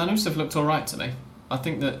have looked alright to me. I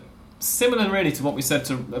think that, similar really to what we said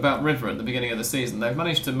about River at the beginning of the season, they've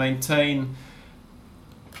managed to maintain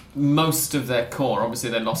most of their core. Obviously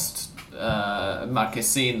they lost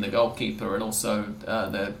Marquezin, the goalkeeper, and also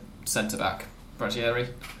the centre-back, Bragieri.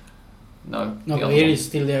 No, Bragieri is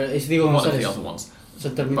still there. It's Diego one González. of the other ones.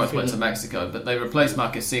 Both went to Mexico, but they replaced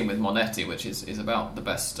Marquezin with Monetti, which is about the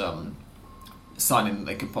best signing that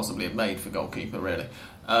they could possibly have made for goalkeeper, really.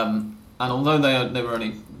 And although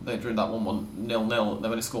they drew that 1-1 0-0,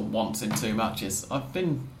 they've only scored once in 2 matches. I've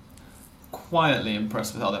been quietly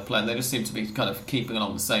impressed with how they're playing. They just seem to be kind of keeping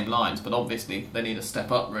along the same lines, but obviously they need a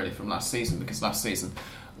step up really from last season, because last season,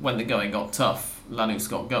 when the going got tough, Lanús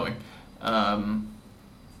got going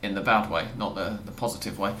in the bad way, not the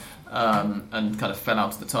positive way, and kind of fell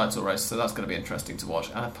out of the title race. So that's going to be interesting to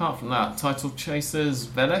watch. And apart from that, title chasers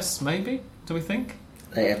Vélez, maybe? Do we think?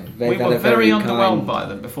 We were very underwhelmed by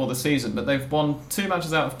them before the season, but they've won 2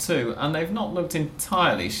 matches out of 2, and they've not looked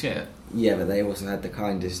entirely shit. Yeah, but they also had the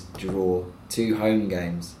kindest draw, 2 home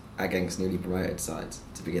games against newly promoted sides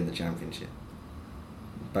to begin the championship.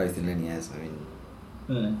 Both in Liniers. I mean,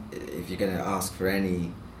 if you're going to ask for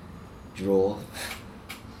any draw,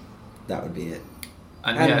 that would be it.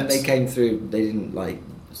 And yet, they came through. They didn't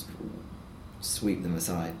sweep them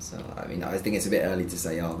aside. So I mean, I think it's a bit early to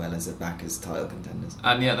say, Vélez are back as title contenders.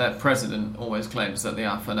 And yet their president always claims that the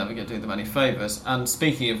AFA never going to do them any favours. And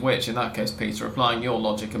speaking of which, in that case, Peter, applying your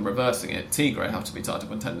logic and reversing it, Tigre have to be title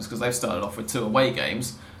contenders because they've started off with 2 away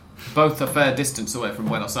games, both a fair distance away from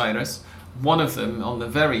Buenos Aires. One of them on the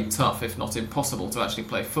very tough, if not impossible, to actually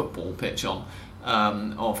play football pitch on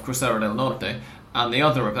of Crucero del Norte. And the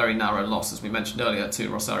other, a very narrow loss, as we mentioned earlier, to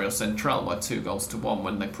Rosario Central by 2-1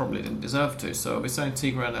 when they probably didn't deserve to. So are we saying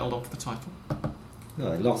Tigre held on for the title? No,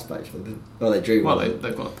 they lost both of them. Well, they drew. Well,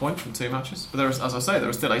 they've got a point from 2 matches. But as I say, there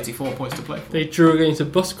are still 84 points to play for. They drew against a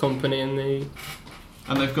bus company and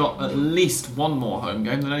they've got at least one more home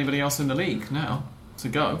game than anybody else in the league now to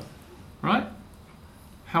go. Right?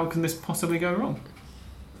 How can this possibly go wrong?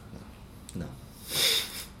 No.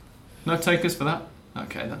 No takers for that?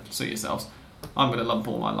 Okay, then. Suit yourselves. I'm going to lump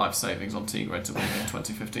all my life savings on Tigre to win in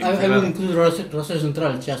 2015. I will include Rosario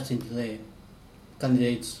Central just into the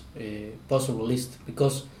candidates possible list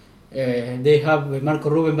because they have Marco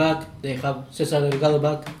Ruben back, they have Cesar Delgado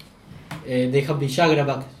back, they have Villagra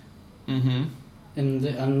back,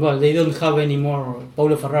 and well, they don't have any more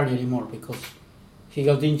Paulo Ferrari anymore because he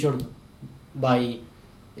got injured by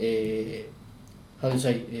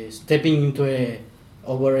stepping into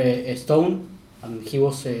over a stone, and he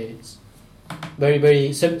was very,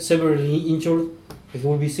 very severely injured. He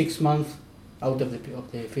will be 6 months out of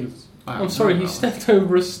the fields. I'm sorry, he stepped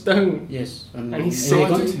over a stone. Yes, and he's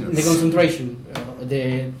in the concentration.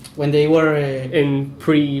 When they were in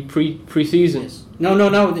pre-season. Yes. No.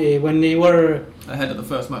 When they were ahead of the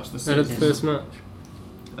first match of the season. Ahead of the first match.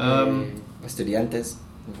 Estudiantes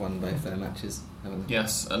have won both their matches, haven't they?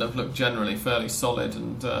 Yes, and have looked generally fairly solid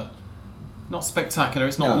and not spectacular.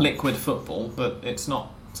 It's not liquid football, but it's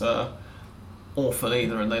not awful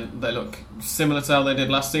either. And they look similar to how they did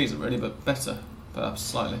last season, really, but better, perhaps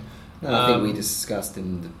slightly. No, I think we discussed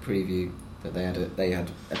in the preview that they had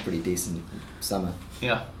a pretty decent summer.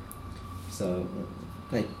 Yeah. So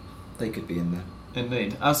they could be in there.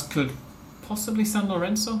 Indeed. As could possibly San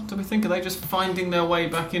Lorenzo, do we think? Are they just finding their way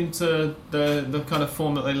back into the kind of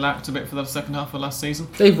form that they lacked a bit for the second half of last season?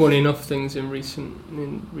 They've won enough things in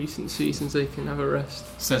recent seasons, they can have a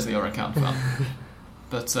rest. Says the Huracan fan.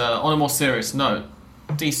 But on a more serious note,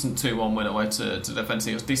 decent 2-1 win away to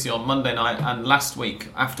Defensivos DC on Monday night, and last week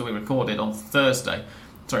after we recorded on Thursday,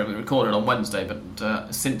 sorry, we recorded on Wednesday,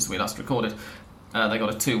 but since we last recorded, they got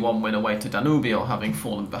a 2-1 win away to Danubio, having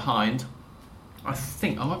fallen behind. I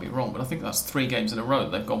think, I might be wrong, but I think that's 3 games in a row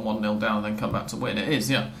they've gone 1-0 down and then come back to win. It is,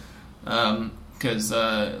 yeah. Because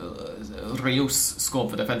Rius scored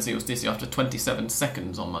for Defensivos DC after 27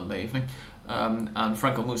 seconds on Monday evening, and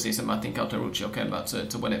Franco Musis and Martin Cauteruccio came back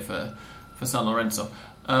to win it for San Lorenzo.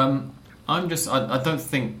 I don't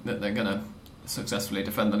think that they're going to successfully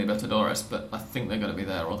defend the Libertadores, but I think they're going to be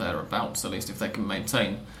there or thereabouts, at least if they can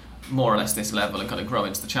maintain more or less this level and kind of grow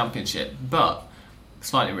into the championship. But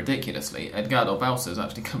slightly ridiculously, Edgardo Bauza is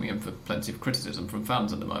actually coming in for plenty of criticism from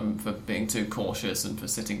fans at the moment for being too cautious and for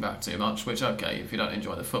sitting back too much, which, okay, if you don't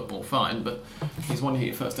enjoy the football, fine, but he's won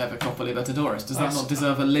your first ever Copa Libertadores. Does that not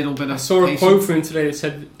deserve a little bit of I saw patience? A quote from him today that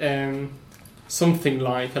said something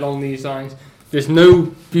like, along these lines, there's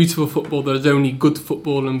no beautiful football, there's only good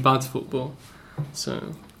football and bad football.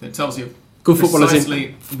 So it tells you good football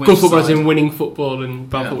is in winning football and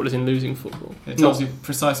bad football is in losing football. It tells you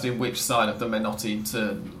precisely which side of the Menotti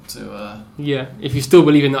to yeah, if you still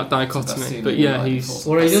believe in that dichotomy. But yeah, he's...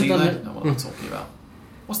 Or I don't know what I'm talking about.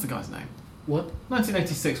 What's the guy's name? What?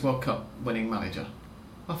 1986 World Cup winning manager.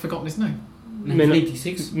 I've forgotten his name.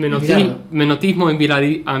 1986? Menotismo and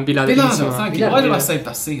Biladerismo. Thank you. Why did I say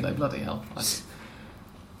Basile? Bloody hell.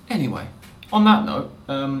 Anyway, on that note,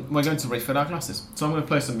 we're going to refill our glasses. So I'm going to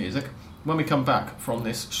play some music. When we come back from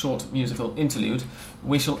this short musical interlude,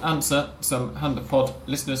 we shall answer some Hand of Pod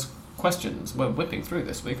listeners' questions. We're whipping through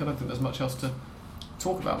this week. I don't think there's much else to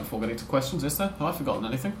talk about before getting to questions, is there? Have I forgotten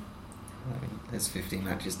anything? There's 15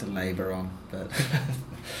 matches to labour on, but...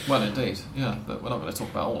 Well, indeed, yeah, but we're not going to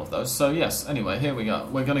talk about all of those. So, yes, anyway, here we go.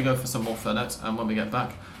 We're going to go for some more Fernet, and when we get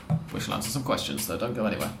back, we shall answer some questions, so don't go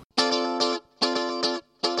anywhere.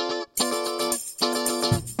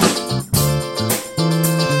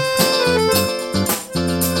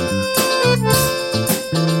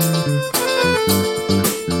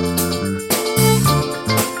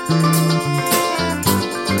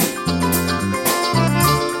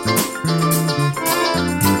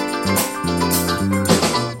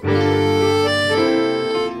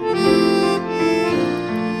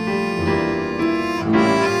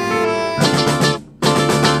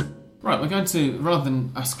 to, rather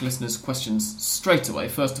than ask listeners questions straight away,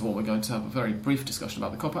 first of all, we're going to have a very brief discussion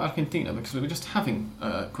about the Copa Argentina, because we were just having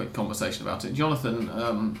a quick conversation about it. Jonathan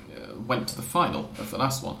went to the final of the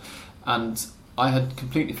last one, and I had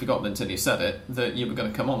completely forgotten until you said it that you were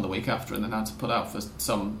going to come on the week after and then had to pull out for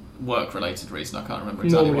some work-related reason. I can't remember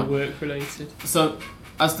exactly why. Normally work-related. So,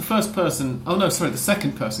 as the first person... Oh, no, sorry, the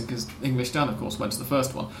second person, because English Dan, of course, went to the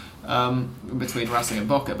first one, between Racing and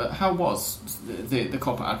Boca. But how was the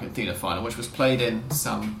Copa Argentina final, which was played in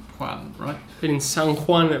San Juan, right? Played in San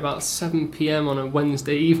Juan at about 7 p.m. on a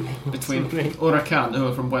Wednesday evening. Between Huracan, who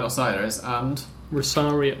are from Buenos Aires, and...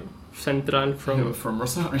 Rosario Central who are from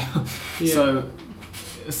Rosario. Yeah. So...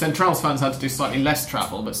 Central's fans had to do slightly less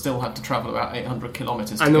travel, but still had to travel about 800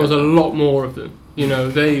 kilometres. And there was a lot more of them. You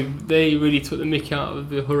know, they really took the mickey out of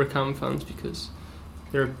the Huracan fans because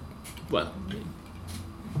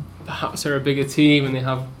perhaps they're a bigger team and they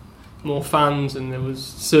have more fans, and there was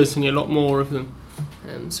certainly a lot more of them.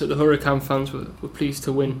 So the Huracan fans were pleased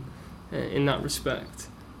to win in that respect.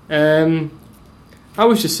 I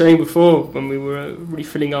was just saying before when we were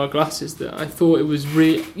refilling our glasses that I thought it was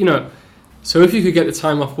really, you know. So if you could get the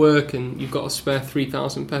time off work and you've got to spare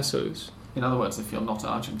 3,000 pesos... In other words, if you're not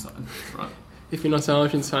Argentine, right? If you're not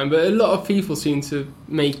Argentine. But a lot of people seem to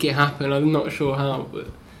make it happen. I'm not sure how, but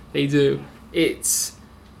they do. It's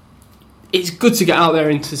good to get out there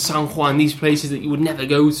into San Juan, these places that you would never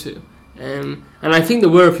go to. And I think there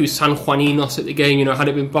were a few San Juaninos at the game. You know, had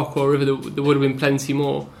it been Boca or River, there would have been plenty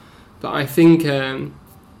more. But I think...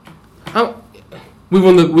 We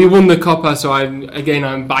won the Copa, so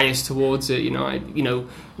I'm biased towards it.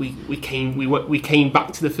 We came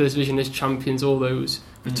back to the first division as champions. All those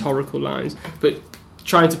rhetorical lines, but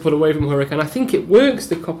trying to pull away from Huracan, I think it works.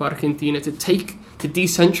 The Copa Argentina to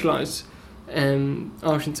decentralise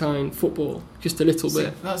Argentine football just a little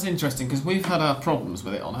bit. That's interesting because we've had our problems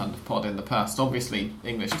with it on Hand of Pod in the past. Obviously,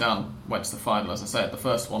 English Dan went to the final, as I said, the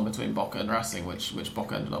first one between Boca and Racing, which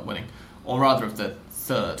Boca ended up winning, or rather of the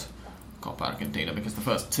third Copa Argentina, because the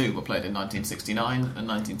first two were played in 1969 and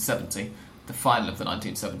 1970. The final of the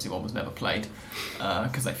 1971 was never played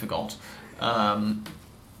because they forgot.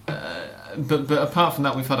 But apart from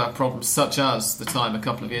that, we've had our problems, such as the time a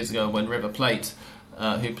couple of years ago when River Plate,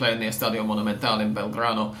 who play in the Estadio Monumental in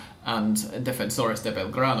Belgrano, and Defensores de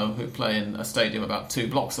Belgrano, who play in a stadium about 2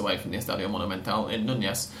 blocks away from the Estadio Monumental in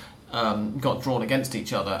Núñez, got drawn against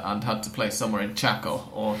each other and had to play somewhere in Chaco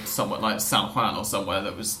or somewhere like San Juan or somewhere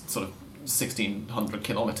that was sort of 1,600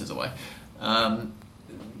 kilometres away.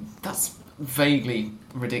 That's vaguely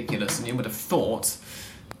ridiculous, and you would have thought,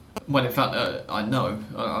 when in fact I'm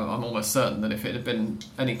almost certain that if it had been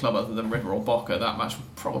any club other than River or Boca, that match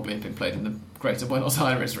would probably have been played in the Greater Buenos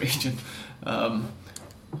Aires region.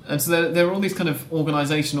 And so there are all these kind of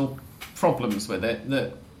organisational problems with it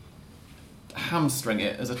that hamstring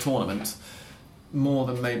it as a tournament more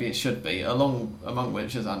than maybe it should be, among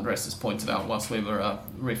which, as Andres has pointed out whilst we were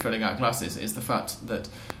refilling our glasses, is the fact that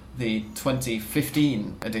the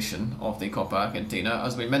 2015 edition of the Copa Argentina,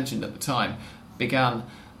 as we mentioned at the time, began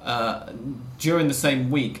during the same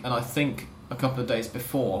week, and I think a couple of days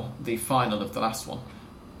before the final of the last one,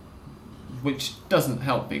 which doesn't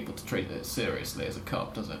help people to treat it seriously as a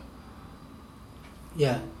cup, does it?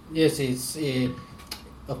 Yes, it's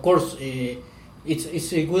of course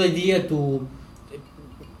it's a good idea to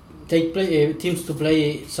take teams to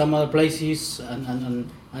play some other places and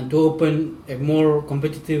to open a more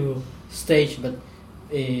competitive stage, but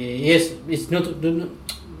yes, it's not.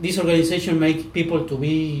 This organization makes people to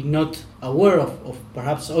be not aware of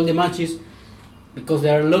perhaps all the matches, because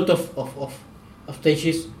there are a lot of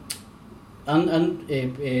stages, and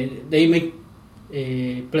they make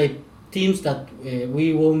play teams that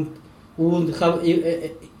we wouldn't have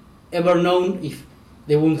ever known if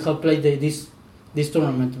they wouldn't have played this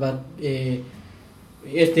tournament. But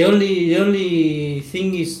yes, the only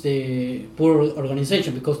thing is the poor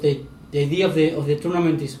organization, because the idea of the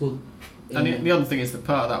tournament is good. And the other thing is that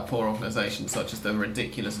part of that poor organisation, such as the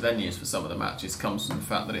ridiculous venues for some of the matches, comes from the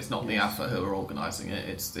fact that it's not the AFA who are organising it,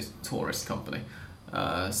 it's this tourist company,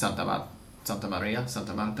 Santa Monica.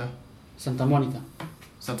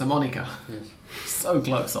 Yes. So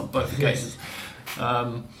close on both cases.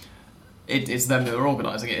 It's them who are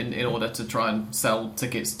organising it in order to try and sell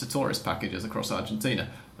tickets to tourist packages across Argentina,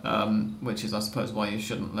 which is, I suppose, why you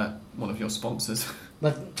shouldn't let one of your sponsors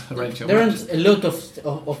arrange your there matches. are a lot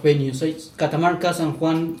of venues. So it's Catamarca, San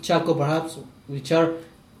Juan, Chaco, perhaps, which are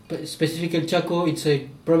specifically Chaco. It's a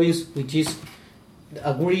province which is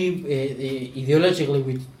agree ideologically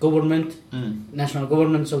with government, national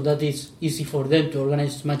government, so that is easy for them to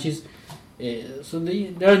organize matches. So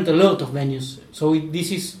there aren't a lot of venues. So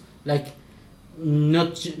this is like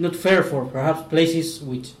not fair for perhaps places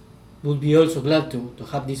which would be also glad to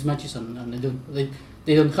have these matches and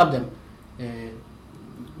they don't have them.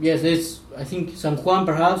 Yes, there's I think San Juan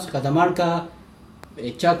perhaps, Catamarca,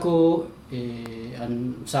 Chaco,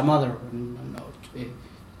 and some other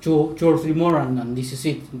two or three more, and this is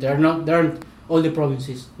it. There aren't all the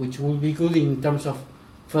provinces, which will be good in terms of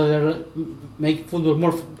federal, make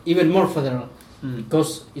football even more federal,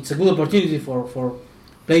 because it's a good opportunity for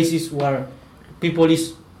places where people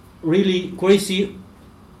is really crazy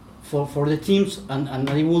for the teams and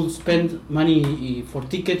they will spend money for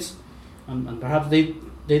tickets, and perhaps they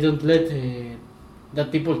don't let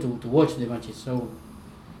that people to watch the matches. So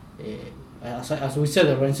as we said,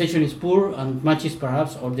 the organization is poor and matches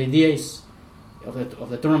perhaps, or the idea is of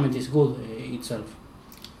the tournament is good itself.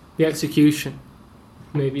 The execution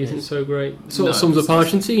maybe isn't so great. Sort of sums up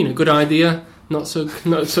Argentina. Good idea, not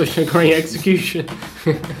such a great execution.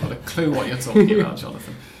 Not a clue what you're talking about,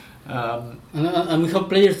 Jonathan. And we have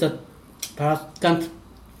players that perhaps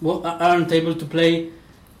aren't able to play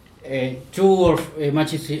 2 or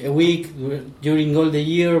matches a week during all the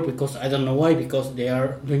year, because I don't know why, because they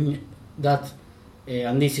are doing that,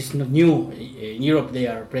 and this is not new. In Europe they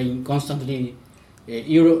are playing constantly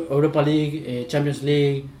Europa League, Champions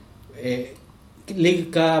League,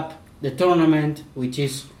 League Cup, the tournament, which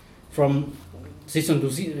is from season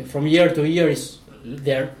to season, from year to year, is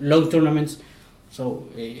their long tournaments. So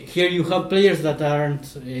here you have players that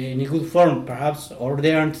aren't in a good form, perhaps, or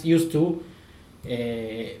they aren't used to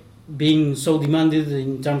being so demanded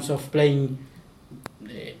in terms of playing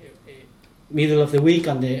middle of the week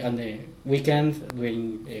and the weekend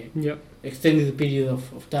during extended period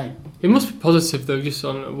of time. It must be positive, though, just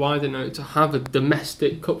on a wider note, to have a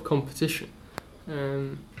domestic cup competition.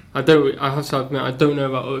 I have to admit, I don't know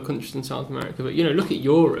about other countries in South America, but look at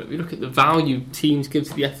Europe. You look at the value teams give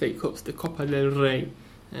to the FA Cups, the Copa del Rey.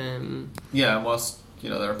 Whilst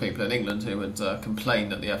there are people in England who would complain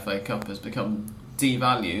that the FA Cup has become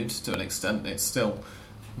devalued to an extent, it's still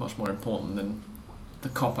much more important than the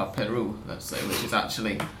Copa Peru, let's say, which is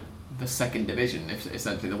actually the second division. If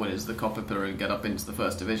essentially the winners of the Copa Peru get up into the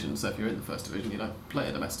first division, so if you're in the first division, you don't play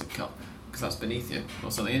a domestic cup because that's beneath you or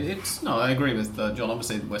something. I agree with John.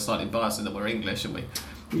 Obviously, we're slightly biased in that we're English and we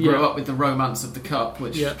grew up with the romance of the cup,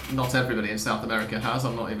 which not everybody in South America has.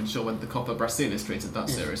 I'm not even sure whether the Copa Brazil is treated that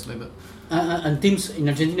seriously, but and teams in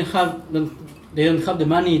Argentina don't have the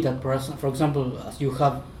money that, for example, as you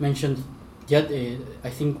have mentioned, I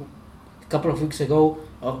think a couple of weeks ago,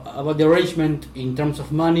 about the arrangement in terms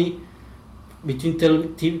of money between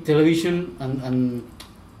television and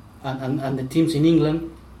the teams in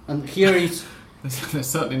England. And here is there's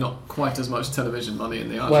certainly not quite as much television money in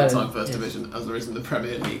the Argentine First Division as there is in the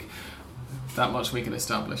Premier League. That much we can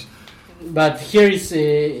establish. But here is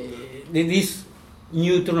this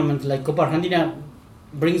new tournament like Copa Argentina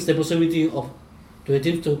brings the possibility to the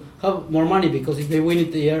teams to have more money, because if they win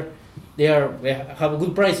it, they have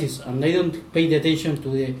good prices and they don't pay the attention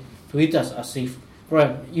to it as if you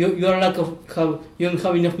are you don't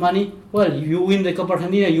have enough money. Well, if you win the Copa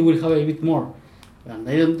Argentina, you will have a bit more. And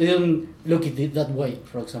they don't look at it that way,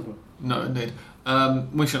 for example. No, indeed.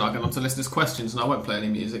 We should now get on to listeners' questions, and I won't play any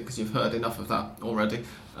music because you've heard enough of that already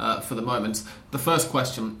for the moment. The first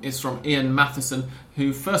question is from Ian Matheson,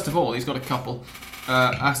 who, first of all, he's got a couple,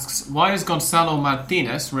 asks, why is Gonzalo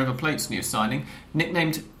Martinez, River Plate's new signing,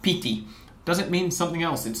 nicknamed Piti? Does it mean something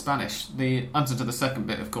else in Spanish? The answer to the second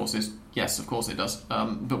bit, of course, is yes, of course it does.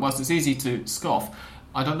 But whilst it's easy to scoff,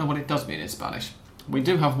 I don't know what it does mean in Spanish. We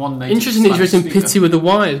do have one native Interesting Pity with a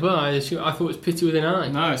Y as well. I thought it was Pity with an I.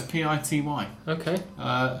 No, it's P-I-T-Y. Okay.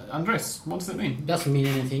 Andres, what does it mean? It doesn't mean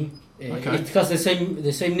anything. Okay. It has the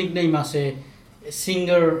same nickname as a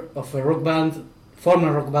singer of a rock band,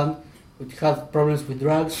 former rock band, which had problems with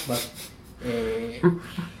drugs, but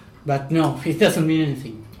no, it doesn't mean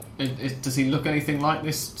anything. Does he look anything like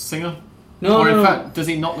this singer? No, or in fact, does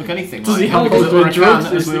he not look anything does like he have drugs,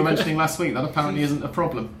 as we were mentioning last week? That apparently isn't a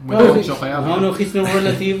problem with No, he's no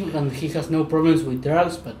relative and he has no problems with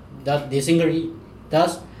drugs, but that the singer he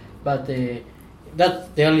does. But that's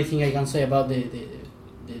the only thing I can say about the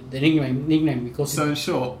nickname because. So in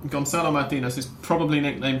short, Gonzalo Martinez is probably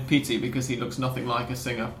nicknamed Pity because he looks nothing like a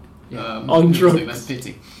singer. On drugs.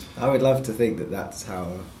 Pity. I would love to think that's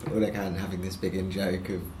how Huracan having this big in joke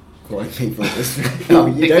of calling people this. You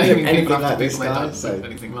don't look anything like this guy.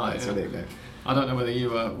 I don't know whether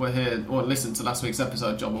you were here or listened to last week's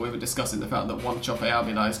episode, John, but we were discussing the fact that Juanchope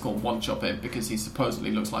Albinar is called Juanchope because he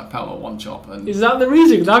supposedly looks like Paulo Juanchop. And is that the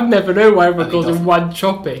reason? Because I've never known why everyone calls him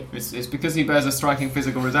Juanchope. It's because he bears a striking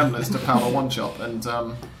physical resemblance to Paulo Juanchop, and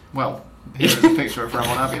here is a picture of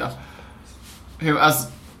Ramon Avila. Who,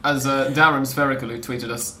 as Darren Spherical, who tweeted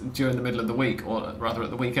us during the middle of the week, or rather at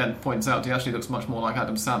the weekend, points out, he actually looks much more like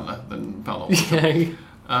Adam Sandler than Paulo.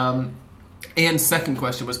 Yeah. Ian's second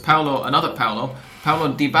question was Paulo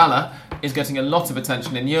Dybala is getting a lot of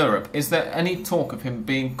attention in Europe. Is there any talk of him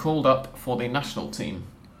being called up for the national team?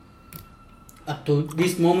 Up to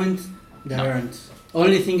this moment, there aren't.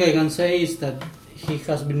 Only thing I can say is that he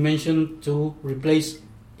has been mentioned to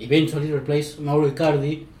eventually replace Mauro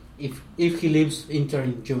Icardi if he leaves Inter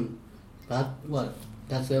in June. But, well,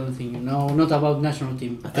 that's the only thing. No, not about national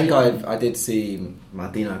team. I think I did see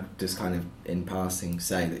Martino just kind of in passing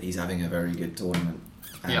say that he's having a very good tournament.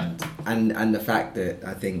 And the fact that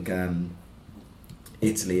I think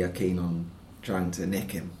Italy are keen on trying to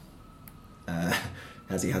nick him,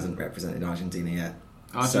 as he hasn't represented Argentina yet.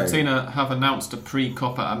 Argentina have announced a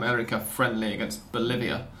pre-Copa America friendly against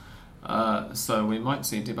Bolivia. So we might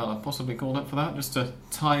see Dybala possibly called up for that, just to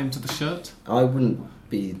tie him to the shirt. I wouldn't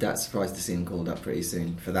be that surprised to see him called up pretty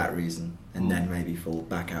soon for that reason, and then maybe fall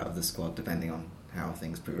back out of the squad depending on how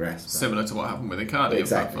things progress. Similar to what happened with Icardi,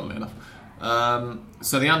 exactly. Funnily enough.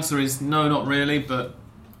 So the answer is no, not really, but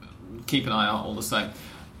keep an eye out all the same.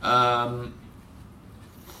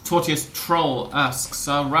 Tortius Troll asks,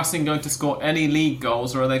 are Racing going to score any league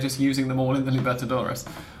goals, or are they just using them all in the Libertadores?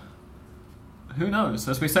 Who knows?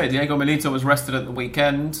 As we say, Diego Milito was rested at the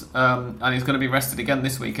weekend, and he's going to be rested again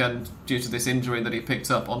this weekend due to this injury that he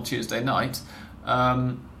picked up on Tuesday night.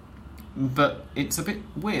 But it's a bit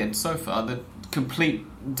weird so far, the complete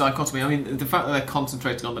dichotomy. I mean, the fact that they're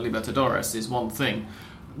concentrating on the Libertadores is one thing,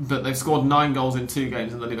 but they've scored 9 goals in 2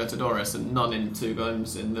 games in the Libertadores and none in 2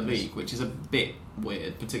 games in the league, which is a bit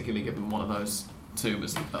weird, particularly given one of those 2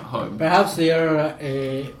 was at home. Perhaps they are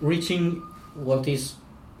reaching what is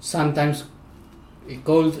sometimes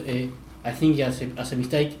called, I think as a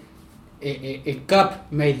mistake, a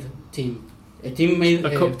cup-made team. A team made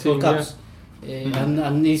cup for cups. Yeah.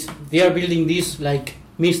 And they are building this like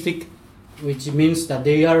mystic, which means that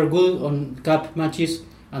they are good on cup matches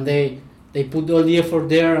and they put all the effort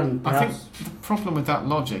there. And I think the problem with that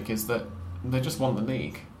logic is that they just won the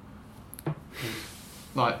league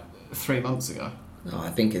like 3 months ago. No,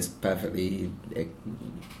 I think it's perfectly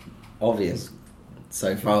obvious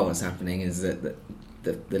so far what's happening is that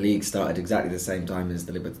the league started exactly the same time as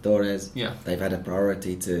the Libertadores. Yeah. They've had a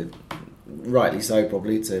priority to, rightly so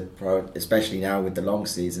probably, especially now with the long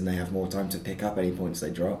season, they have more time to pick up any points they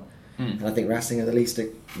drop. And I think Racing are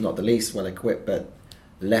not the least well equipped, but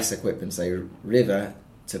less equipped than, say, River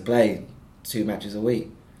to play 2 matches a week.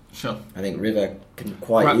 Sure. I think River can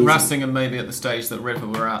quite easily... Racing are maybe at the stage that River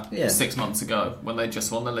were at 6 months ago, when they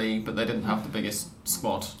just won the league, but they didn't have the biggest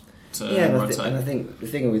squad to rotate. And I think the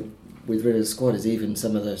thing with River's squad is even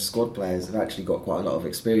some of the squad players have actually got quite a lot of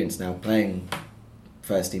experience now playing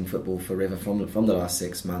first team football for River from the last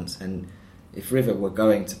 6 months. And if River were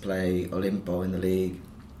going to play Olimpo in the league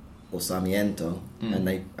or Sarmiento, and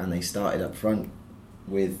they started up front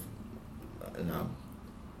with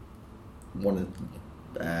one of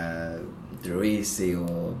Druisi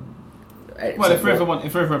or... Well, if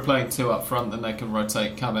River are playing 2 up front, then they can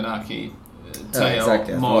rotate Kaminaki, Teo,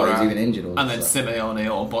 exactly. Mora, he's even injured and then Simeone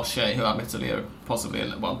or Bochet, who admittedly are possibly...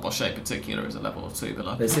 Bochet in particular is a level or 2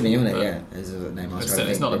 below. But Simeone, is a name I was trying to think.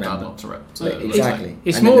 It's not remember. a bad one to rotate. Exactly.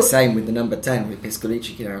 It's and more... then the same with the number 10, with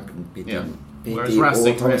Piscolici, Whereas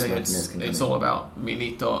Racing, really, it's all about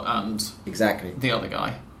Milito and the other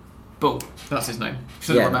guy. Bull, that's his name.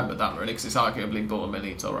 Should have remembered that really, because it's arguably Bull and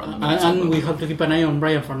Milito rather than Milito. And we have to keep an eye on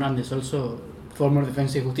Brian Fernandez, also former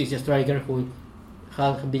Defensa y Justicia striker, who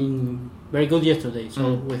had been very good yesterday.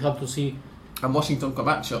 So we have to see. And Washington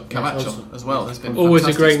Camacho as well. There's been always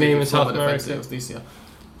a great name in South America.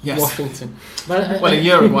 Yes. Washington. Well, in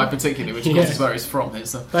Uruguay particularly, which is where he's from.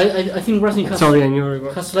 But I think Racing has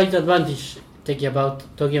slight advantage talking about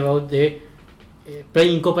the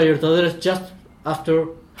playing Copa Libertadores just after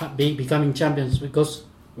becoming champions, because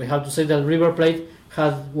we have to say that River Plate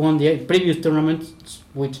had won the previous tournament,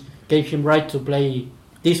 which gave him right to play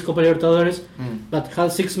this Copa Libertadores, but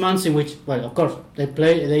had 6 months in which, well, of course,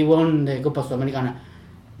 they won the Copa Sudamericana,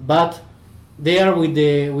 but they are with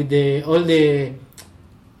all the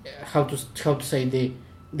how to say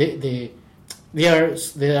their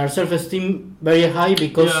self-esteem very high,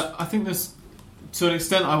 because I think there's, to an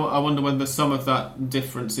extent, I wonder whether some of that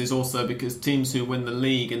difference is also because teams who win the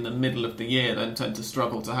league in the middle of the year then tend to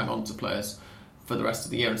struggle to hang on to players for the rest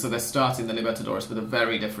of the year, and so they're starting the Libertadores with a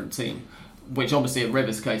very different team, which obviously in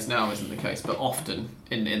River's case now isn't the case, but often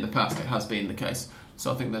in the past it has been the case.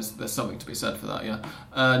 So I think there's something to be said for that.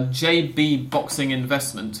 JB Boxing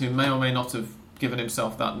Investment, who may or may not have given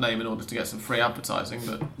himself that name in order to get some free advertising,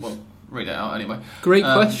 but well, read it out anyway. Great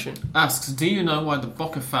question. Asks, do you know why the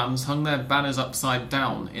Boca fans hung their banners upside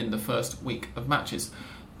down in the first week of matches?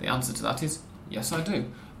 The answer to that is, yes, I do.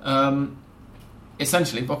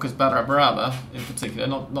 Essentially, Boca's Barra Brava, in particular,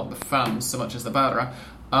 not the fans so much as the Barra,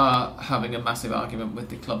 are having a massive argument with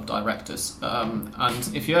the club directors. And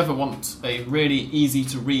if you ever want a really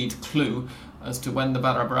easy-to-read clue as to when the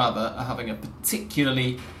Barra Brava are having a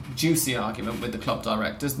particularly juicy argument with the club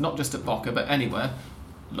directors, not just at Boca, but anywhere,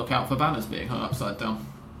 look out for banners being hung upside down.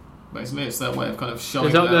 Basically, it's their way of kind of showing...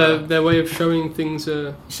 Is that their way of showing things...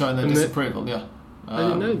 showing their disapproval, yeah. I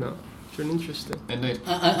didn't know that. It's really interesting. Indeed.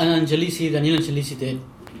 And Daniel Angelici,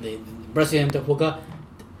 the president of Boca,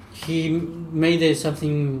 he made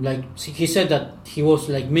something like... He said that he was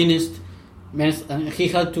like menaced, and he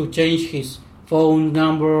had to change his phone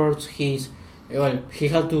numbers, he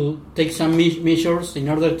had to take some measures in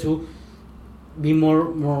order to be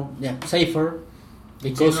more safer,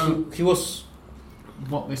 because he was...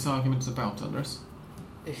 What this argument's about, Andres?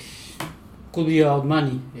 Could be about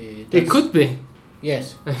money. It could be.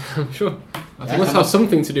 Yes. I'm sure. It must have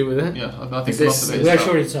something to do with it. Yeah, I think a lot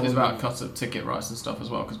of it is about cuts of ticket rights and stuff as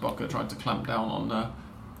well, because Boca tried to clamp down on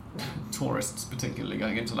tourists, particularly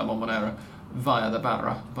going into La Bombonera via the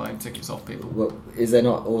Barra, buying tickets off people. Well, is there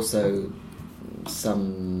not also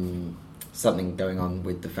something going on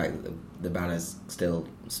with the fact that the Barra's still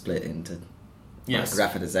split into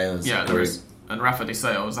Rafa de Seo's group? And Rafa de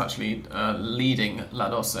Seo was actually leading La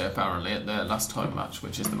Doce apparently at their last home match,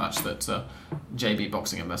 which is the match that JB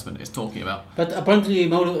Boxing Investment is talking about. But apparently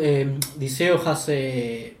Mauro de Seo has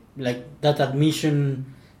that admission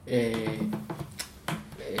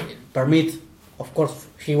permit. Of course,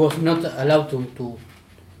 he was not allowed to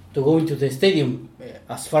go into the stadium,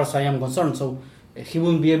 as far as I am concerned. So he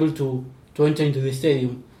wouldn't be able to enter into the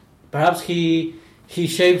stadium. Perhaps he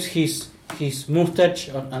shaves his mustache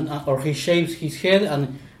or he shaves his head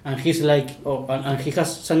and he's like and he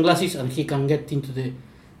has sunglasses and he can get into the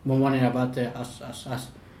Bombonera. But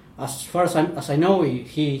as far as I know,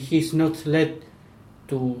 he's not let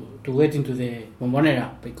to get into the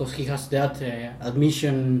Bombonera because he has that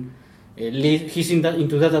admission list. He's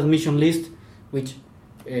into that admission list, which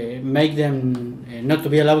make them not to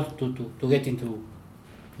be allowed to get into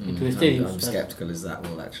the stadium. I'm sceptical as that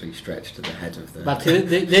will actually stretch to the head of the... But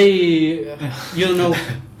they you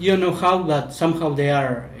don't know how, but somehow they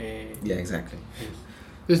are... yeah, exactly.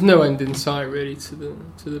 There's no end in sight really to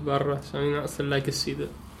the Barras. I mean, that's the legacy that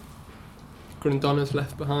Grandona's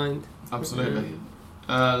left behind. Absolutely.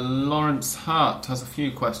 Lawrence Hart has a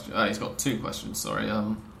few questions. He's got 2 questions, sorry.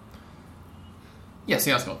 Yes,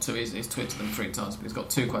 he has got 2. He's tweeted them 3 times, but he's got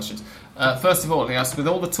 2 questions. First of all, he asks, with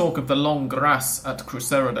all the talk of the long grass at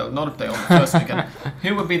Crucero del Norte on the first weekend,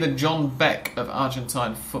 who would be the John Beck of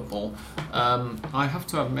Argentine football? I have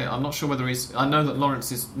to admit, I'm not sure whether he's... I know that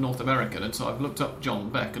Lawrence is North American, and so I've looked up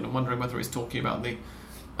John Beck, and I'm wondering whether he's talking about the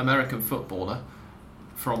American footballer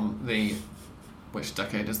from the... Which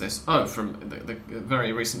decade is this? Oh, from the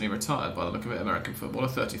very recently retired, by the look of it, American footballer,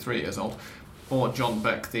 33 years old, or John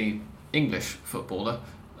Beck, the English footballer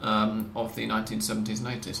of the 1970s and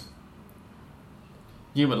 80s.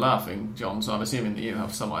 You were laughing, John, so I'm assuming that you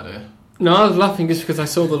have some idea. No, I was laughing just because I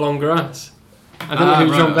saw the long grass. I don't know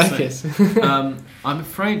who John Beck is. I'm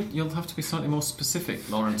afraid you'll have to be slightly more specific,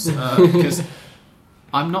 Lawrence, because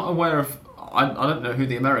I'm not aware of... I don't know who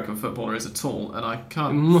the American footballer is at all, and I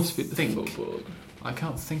can't... It must be the footballer. I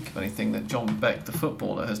can't think of anything that John Beck, the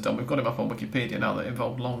footballer, has done. We've got him up on Wikipedia now that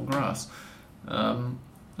involved long grass.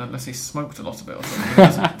 Unless he smoked a lot of it or something. He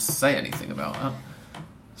doesn't say anything about that.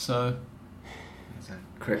 So... It's a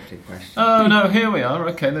cryptic question. Oh, no, here we are.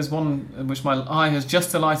 Okay, there's one which my eye has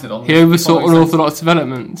just alighted on. He oversaw unorthodox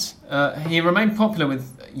developments. He remained popular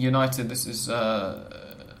with United. This is...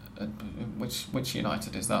 Which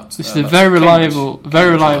United is that? This is a very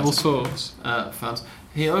reliable source. Fans.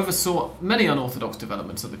 He oversaw many unorthodox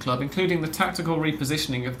developments at the club, including the tactical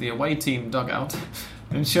repositioning of the away team dugout,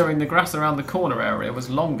 ensuring the grass around the corner area was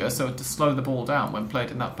longer so as to slow the ball down when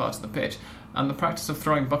played in that part of the pitch, and the practice of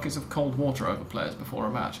throwing buckets of cold water over players before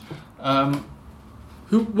a match.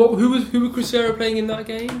 Who were Crucero playing in that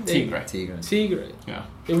game? Tigre. Yeah.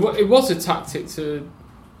 It was a tactic to...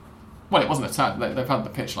 Well, it wasn't a tactic. They've had the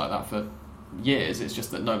pitch like that for years. It's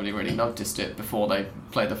just that nobody really noticed it before they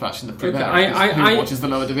played the match in the Primera. Who watches the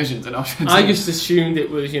lower divisions in Argentina? I just assumed it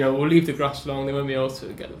was, we'll leave the grass long, they won't be able to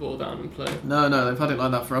get the ball down and play. No, they've had it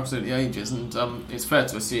like that for absolutely ages, and it's fair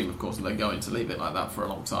to assume, of course, that they're going to leave it like that for a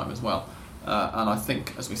long time as well. And I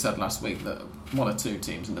think, as we said last week, that 1 or 2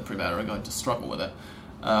 teams in the Primera are going to struggle with it.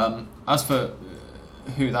 As for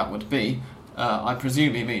who that would be, I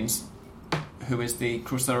presume he means who is the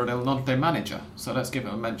Crucero del Norte manager. So let's give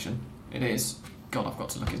him a mention. It is... God, I've got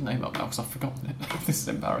to look his name up now because I've forgotten it. This is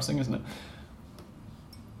embarrassing, isn't it?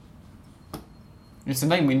 It's a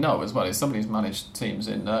name we know as well. It's somebody who's managed teams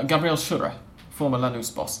in... Gabriel Schurrer, former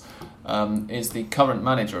Lanús boss, is the current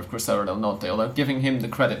manager of Crucero del Norte, although giving him the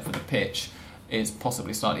credit for the pitch is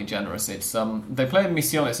possibly slightly generous. It's they play in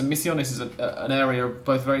Misiones, and Misiones is an area of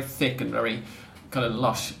both very thick and very kind of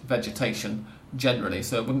lush vegetation generally,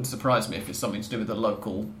 so it wouldn't surprise me if it's something to do with the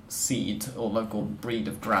local seed or local breed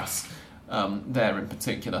of grass there in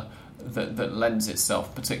particular that lends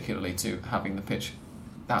itself particularly to having the pitch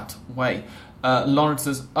that way.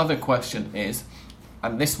 Lawrence's other question is,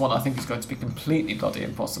 and this one I think is going to be completely bloody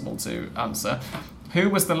impossible to answer, who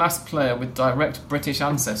was the last player with direct British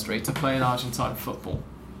ancestry to play in Argentine football?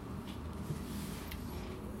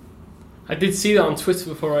 I did see that on Twitter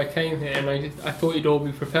before I came here, and I thought you'd all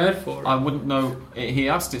be prepared for it. I wouldn't know. He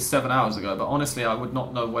asked it 7 hours ago, but honestly I would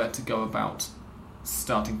not know where to go about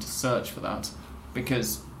starting to search for that,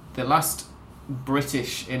 because the last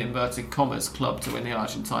British, in inverted commas, club to win the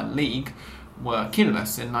Argentine League were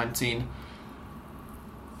Quilmes in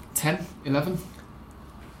 1910, 11.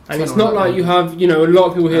 And it's not like you have, a lot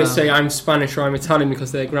of people here say I'm Spanish or I'm Italian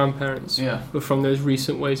because their grandparents were from those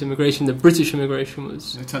recent ways of immigration. The British immigration it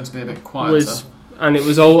tends to be a bit quieter. And it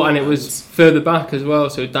was further back as well,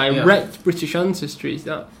 so direct British ancestry, it's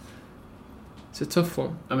a tough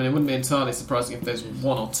one. I mean, it wouldn't be entirely surprising if there's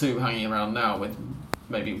one or two hanging around now with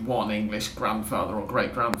maybe one English grandfather or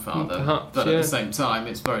great-grandfather. Perhaps, but at the same time,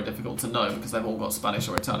 it's very difficult to know because they've all got Spanish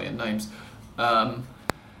or Italian names. But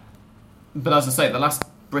as I say, the last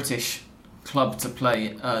British club to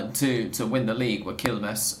play to win the league were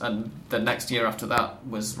Quilmes, and the next year after that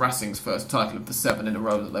was Racing's first title of the 7 in a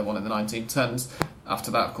row that they won in the 1910s.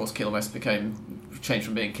 After that, of course, Quilmes changed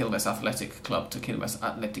from being Quilmes Athletic Club to Quilmes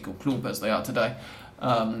Atlético Club as they are today,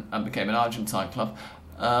 and became an Argentine club.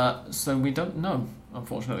 So we don't know,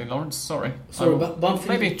 unfortunately, Lawrence. Sorry. Banfield,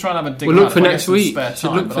 maybe try and have a dig. We'll look for next week.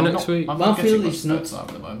 Should look for next week. Banfield is not at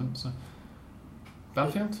the moment. So.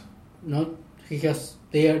 Banfield? No, he has.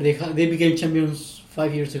 They became champions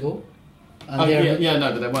 5 years ago. No,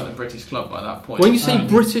 but they weren't a British club by that point. When you say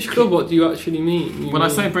British club, what do you actually mean? I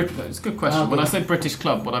say British, it's a good question. When I say British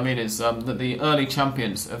club, what I mean is that the early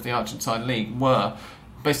champions of the Argentine League were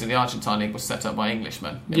basically the Argentine League was set up by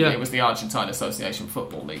Englishmen. It was the Argentine Association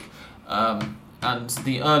Football League, and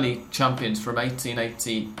the early champions from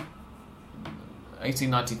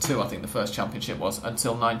 1892, I think the first championship was,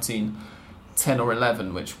 until 1910 or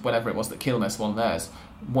 11, which whenever it was that Quilmes won theirs,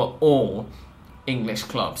 were all English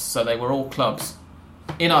clubs. So they were all clubs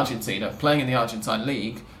in Argentina playing in the Argentine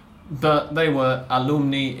League, but they were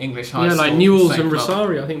alumni English high school. Yeah, like Newell's and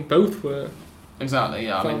Rosario, I think both were. Exactly,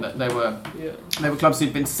 yeah. I mean, they were clubs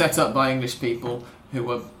who'd been set up by English people who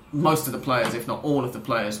were, most of the players, if not all of the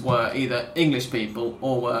players, were either English people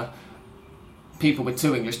or were people with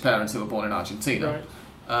 2 English parents who were born in Argentina.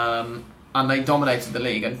 Right. And they dominated the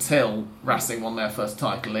league until Racing won their first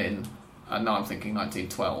title in, and now I'm thinking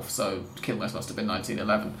 1912, so Quilmes must have been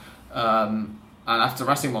 1911. And after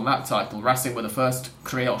Racing won that title, Racing were the first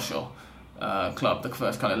criollo club, the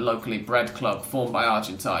first kind of locally bred club formed by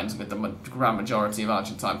Argentines with the grand majority of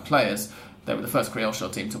Argentine players. They were the first criollo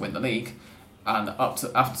team to win the league, and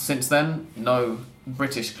since then, no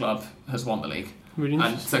British club has won the league. Really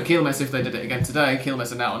and so Quilmes, if they did it again today,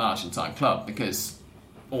 Quilmes are now an Argentine club because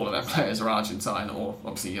all of their players are Argentine or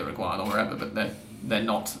obviously Uruguayan or wherever, but they're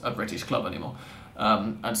not a British club anymore.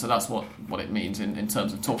 And so that's what it means in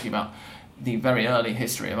terms of talking about the very early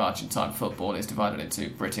history of Argentine football is divided into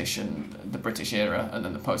British and the British era and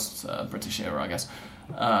then the post-British era, I guess.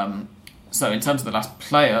 So in terms of the last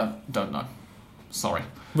player, don't know. Sorry.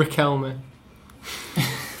 Riquelme.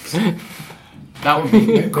 That would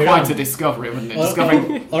be quite a discovery, wouldn't it?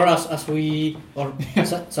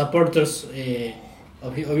 Supporters,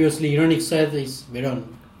 obviously, Ironic said is Verón.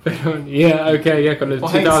 Yeah, okay, yeah,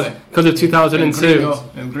 because of 2002.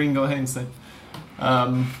 And Gringo Heinze.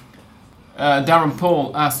 Darren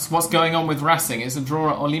Paul asks, what's going on with Racing? Is a draw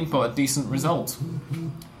at Olimpo a decent result?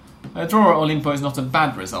 A draw at Olimpo is not a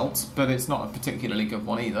bad result, but it's not a particularly good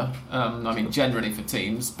one either. I mean, generally for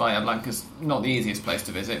teams, Bahia Blanca's not the easiest place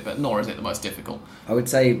to visit, but nor is it the most difficult. I would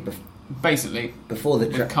say, basically, before the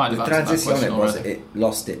Transición, it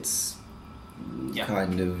lost its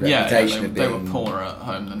kind of reputation of being they were poorer at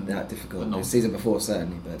home than that difficult. The season before,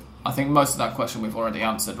 certainly, but I think most of that question we've already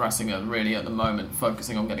answered. Racing are really at the moment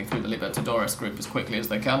focusing on getting through the Libertadores group as quickly as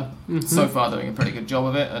they can. Mm-hmm. So far, doing a pretty good job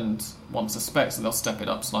of it, and one suspects that they'll step it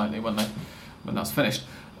up slightly when that's finished.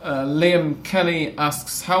 Liam Kelly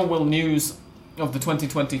asks, how will news of the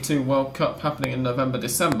 2022 World Cup happening in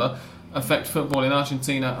November-December affect football in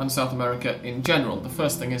Argentina and South America in general? The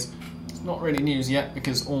first thing is, it's not really news yet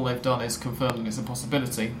because all they've done is confirm that it's a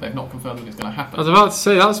possibility. They've not confirmed that it's going to happen. I was about to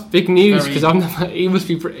say that's big news because he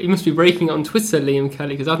must be breaking it on Twitter, Liam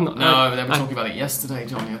Kelly, because I've not. No, they were talking about it yesterday,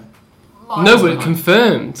 John. Yeah. No, but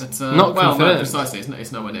confirmed. Not confirmed. No, precisely.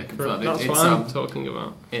 It's nowhere near confirmed. That's what I'm talking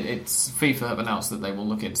about. It's FIFA have announced that they will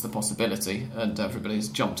look into the possibility, and everybody's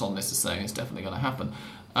jumped on this as saying it's definitely going to happen.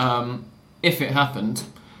 If it happened,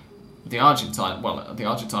 the Argentine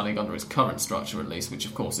League under its current structure at least, which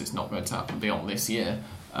of course is not going to happen beyond this year,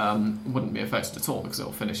 wouldn't be affected at all because it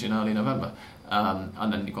will finish in early November.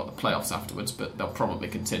 And then you've got the playoffs afterwards, but they'll probably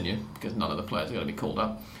continue because none of the players are going to be called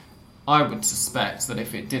up. I would suspect that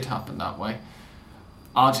if it did happen that way,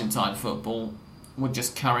 Argentine football would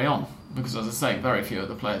just carry on because, as I say, very few of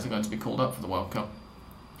the players are going to be called up for the World Cup.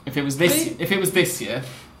 If it was this year,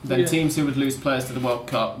 then teams who would lose players to the World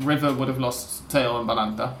Cup, River would have lost Teo and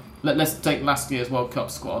Balanta. Let's take last year's World Cup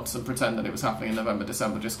squads and pretend that it was happening in November,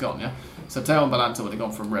 December, just gone. Yeah, so Teo and Balanta would have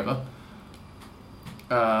gone from River.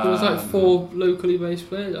 There was like 4 locally based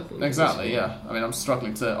players, I think. Exactly, yeah. I mean, I'm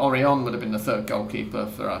struggling to... Orion would have been the third goalkeeper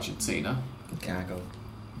for Argentina.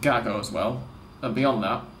 Gago as well. And beyond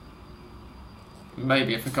that,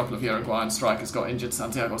 maybe if a couple of Uruguayan strikers got injured,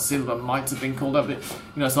 Santiago Silva might have been called up.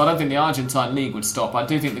 So I don't think the Argentine League would stop. I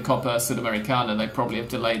do think the Copa Sudamericana, they probably have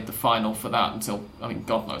delayed the final for that until,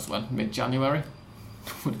 God knows when, mid-January.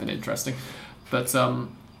 Would have been interesting. But...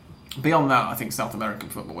 beyond that, I think South American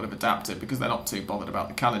football would have adapted because they're not too bothered about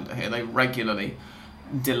the calendar here. They regularly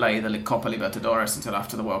delay the Copa Libertadores until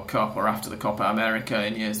after the World Cup or after the Copa America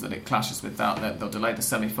in years that it clashes with that. They'll delay the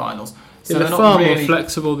semi-finals. So they're far more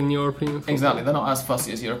flexible than European football. Exactly, they're not as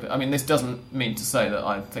fussy as Europe. I mean, this doesn't mean to say that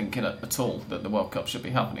I think at all that the World Cup should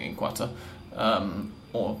be happening in Qatar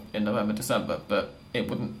or in November, December, but it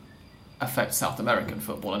wouldn't affect South American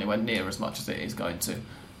football anywhere near as much as it is going to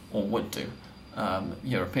or would do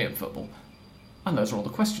European football. And those are all the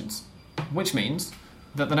questions, which means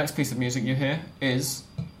that the next piece of music you hear is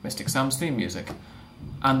Mystic Sam's theme music,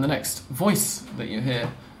 and the next voice that you hear,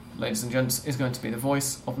 ladies and gents, is going to be the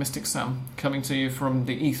voice of Mystic Sam coming to you from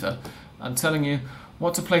the ether and telling you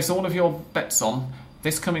what to place all of your bets on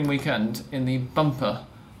this coming weekend in the bumper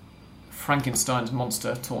Frankenstein's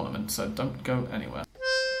Monster tournament, so don't go anywhere.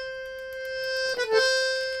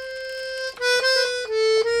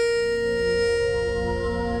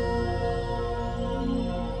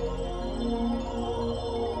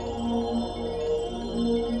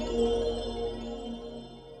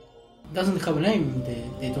 Doesn't have a name,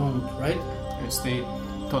 the tournament, right? It's the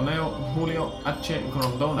Torneo Julio H.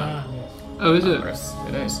 Grondona. Yes. Oh, is it?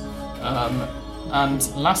 It is.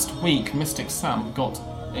 And last week, Mystic Sam got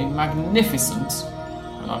a magnificent,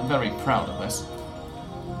 and I'm very proud of this,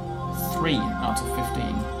 3 out of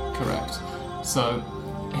 15 correct. So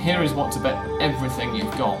here is what to bet everything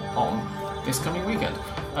you've got on this coming weekend.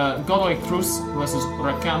 Godoy Cruz versus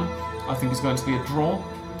Huracan, I think is going to be a draw.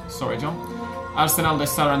 Sorry, John. Arsenal de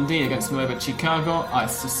Sarandí against Nueva Chicago, I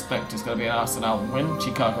suspect is going to be an Arsenal win.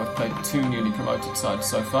 Chicago have played 2 newly promoted sides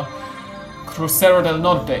so far. Crucero del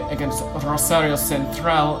Norte against Rosario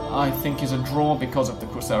Central, I think is a draw because of the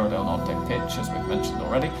Crucero del Norte pitch, as we've mentioned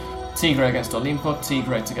already. Tigre against Olimpo,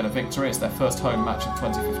 Tigre to get a victory. It's their first home match of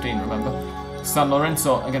 2015, remember. San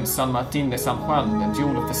Lorenzo against San Martín de San Juan, the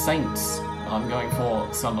duel of the Saints. I'm going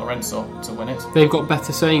for San Lorenzo to win it. They've got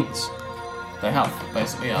better Saints. They have,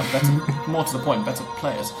 basically, yeah. Better, more to the point, better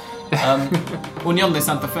players. Unión de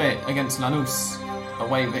Santa Fe against Lanús,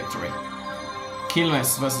 away victory.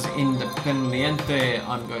 Quilmes versus Independiente,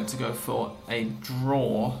 I'm going to go for a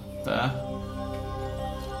draw there.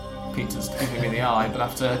 Peter's giving me the eye, but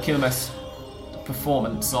after Quilmes'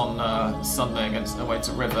 performance on Sunday against away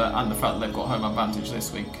to River and the fact that they've got home advantage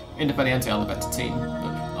this week, Independiente are the better team,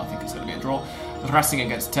 but I think it's going to be a draw. Racing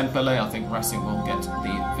against Tempele, I think Racing will get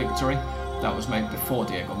the victory. That was made before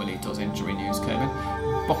Diego Milito's injury news came in.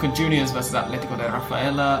 Boca Juniors versus Atlético de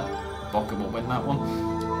Rafaela. Boca will win that one.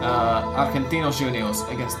 Argentinos Juniors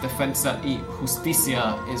against Defensa y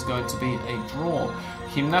Justicia is going to be a draw.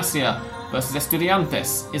 Gimnasia versus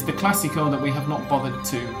Estudiantes is the Clásico that we have not bothered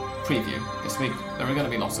to preview this week. There are going to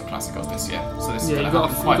be lots of Clásicos this year, so this is going to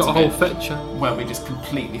happen quite a bit fetcher where we just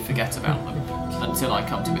completely forget about them until I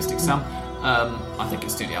come to Mystic Sam. I think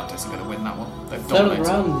Estudiantes are going to win that one. They've dominated.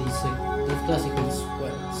 Third round is Clásicos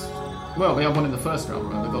wins. Well, we have one in the first round,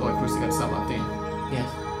 remember, Godoy Cruz against San Martín. Yes.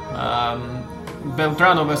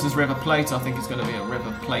 Belgrano versus River Plate, I think it's going to be a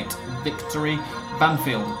River Plate victory.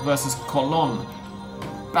 Banfield versus Colón.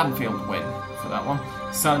 Banfield win for that one.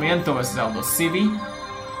 Sarmiento versus Aldo Civi.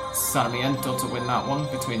 Sarmiento to win that one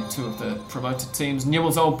between two of the promoted teams.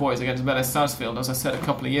 Newell's Old Boys against Vélez Sarsfield. As I said a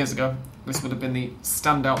couple of years ago, this would have been the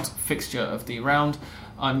standout fixture of the round.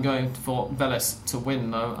 I'm going for Vélez to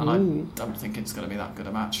win though, and I don't think it's going to be that good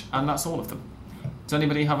a match. And that's all of them. Does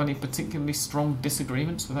anybody have any particularly strong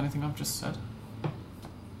disagreements with anything I've just said?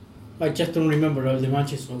 I just don't remember all the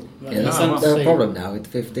matches. So that's the problem now with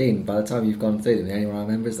 15. By the time you've gone through them, the only one I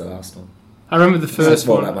remember is the last one. I remember the first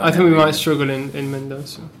one. I think we might struggle in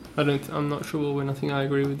Mendoza. I'm not sure we'll win. I think I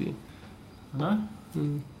agree with you. No?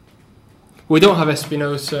 We don't have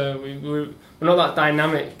Espinosa. We're not that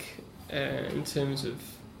dynamic in terms of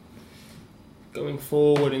going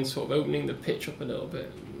forward and sort of opening the pitch up a little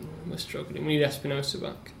bit. We're struggling. We need Espinosa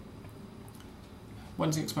back.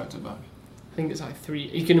 When's he expected back? I think it's like 3.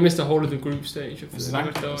 He can have missed the whole of the group stage of the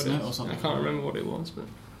Libertadores or something. I can't remember what it was, but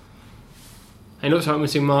it looks like we're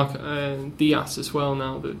missing Mark Diaz as well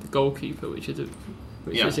now, the goalkeeper, which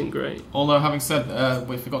isn't great. Although, having said,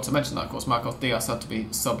 we forgot to mention that, of course, Marcos Diaz had to be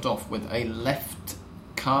subbed off with a left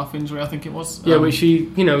calf injury, I think it was. Yeah, which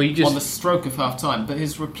he just on the stroke of half time. But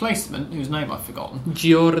his replacement, whose name I've forgotten,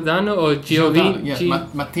 Giordano or Giovanni? Yeah,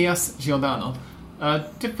 Matias Giordano.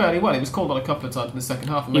 Did fairly well. He was called on a couple of times in the second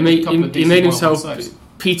half. He made himself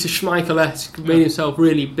Peter Schmeichel-esque. Made himself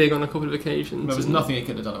really big on a couple of occasions. There was nothing he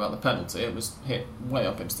could have done about the penalty. It was hit way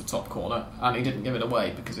up into the top corner, and he didn't give it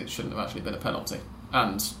away because it shouldn't have actually been a penalty.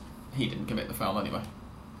 And he didn't commit the foul anyway.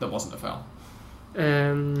 There wasn't a foul.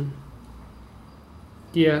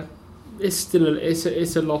 Yeah, it's still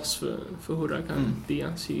it's a loss for Huracan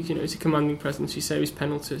Diaz. He's a commanding presence. He saves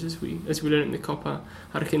penalties as we learned in the Copa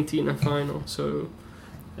Argentina final. So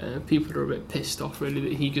people are a bit pissed off really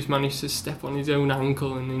that he just managed to step on his own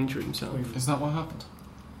ankle and injure himself. Is that what happened?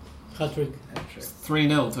 Hat-trick.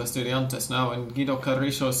 3-0 to Estudiantes now, and Guido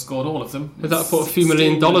Carrillo has scored all of them. Has that put a few $1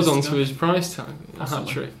 million onto his price tag? A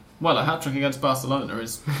hat-trick. Well, a hat-trick against Barcelona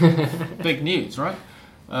is big news, right?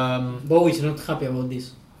 Bo is not happy about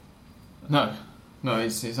this. No,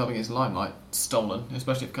 he's having his limelight stolen,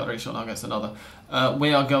 especially if Carrillo now gets another.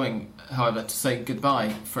 We are going, however, to say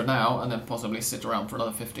goodbye for now, and then possibly sit around for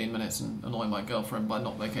another 15 minutes and annoy my girlfriend by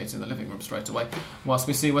not vacating the living room straight away, whilst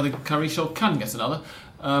we see whether Carrillo can get another.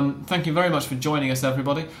 Thank you very much for joining us,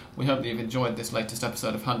 everybody. We hope that you've enjoyed this latest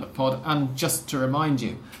episode of Handbook Pod, and just to remind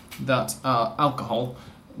you that alcohol,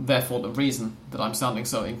 therefore the reason that I'm sounding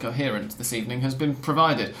so incoherent this evening, has been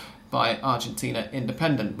provided by Argentina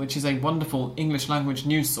Independent, which is a wonderful English language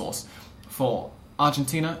news source for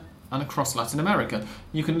Argentina and across Latin America.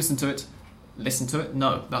 You can listen to it?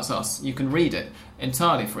 No, that's us. You can read it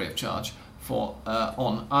entirely free of charge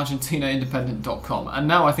on ArgentinaIndependent.com. And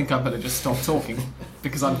now I think I better just stop talking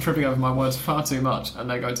because I'm tripping over my words far too much, and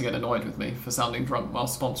they're going to get annoyed with me for sounding drunk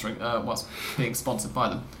whilst being sponsored by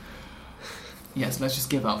them. Yes, let's just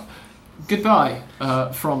give up. Goodbye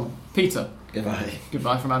from Peter. Goodbye.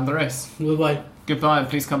 Goodbye from Andres. Goodbye. Goodbye, and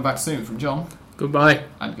please come back soon from John. Goodbye.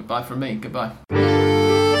 And goodbye from me. Goodbye.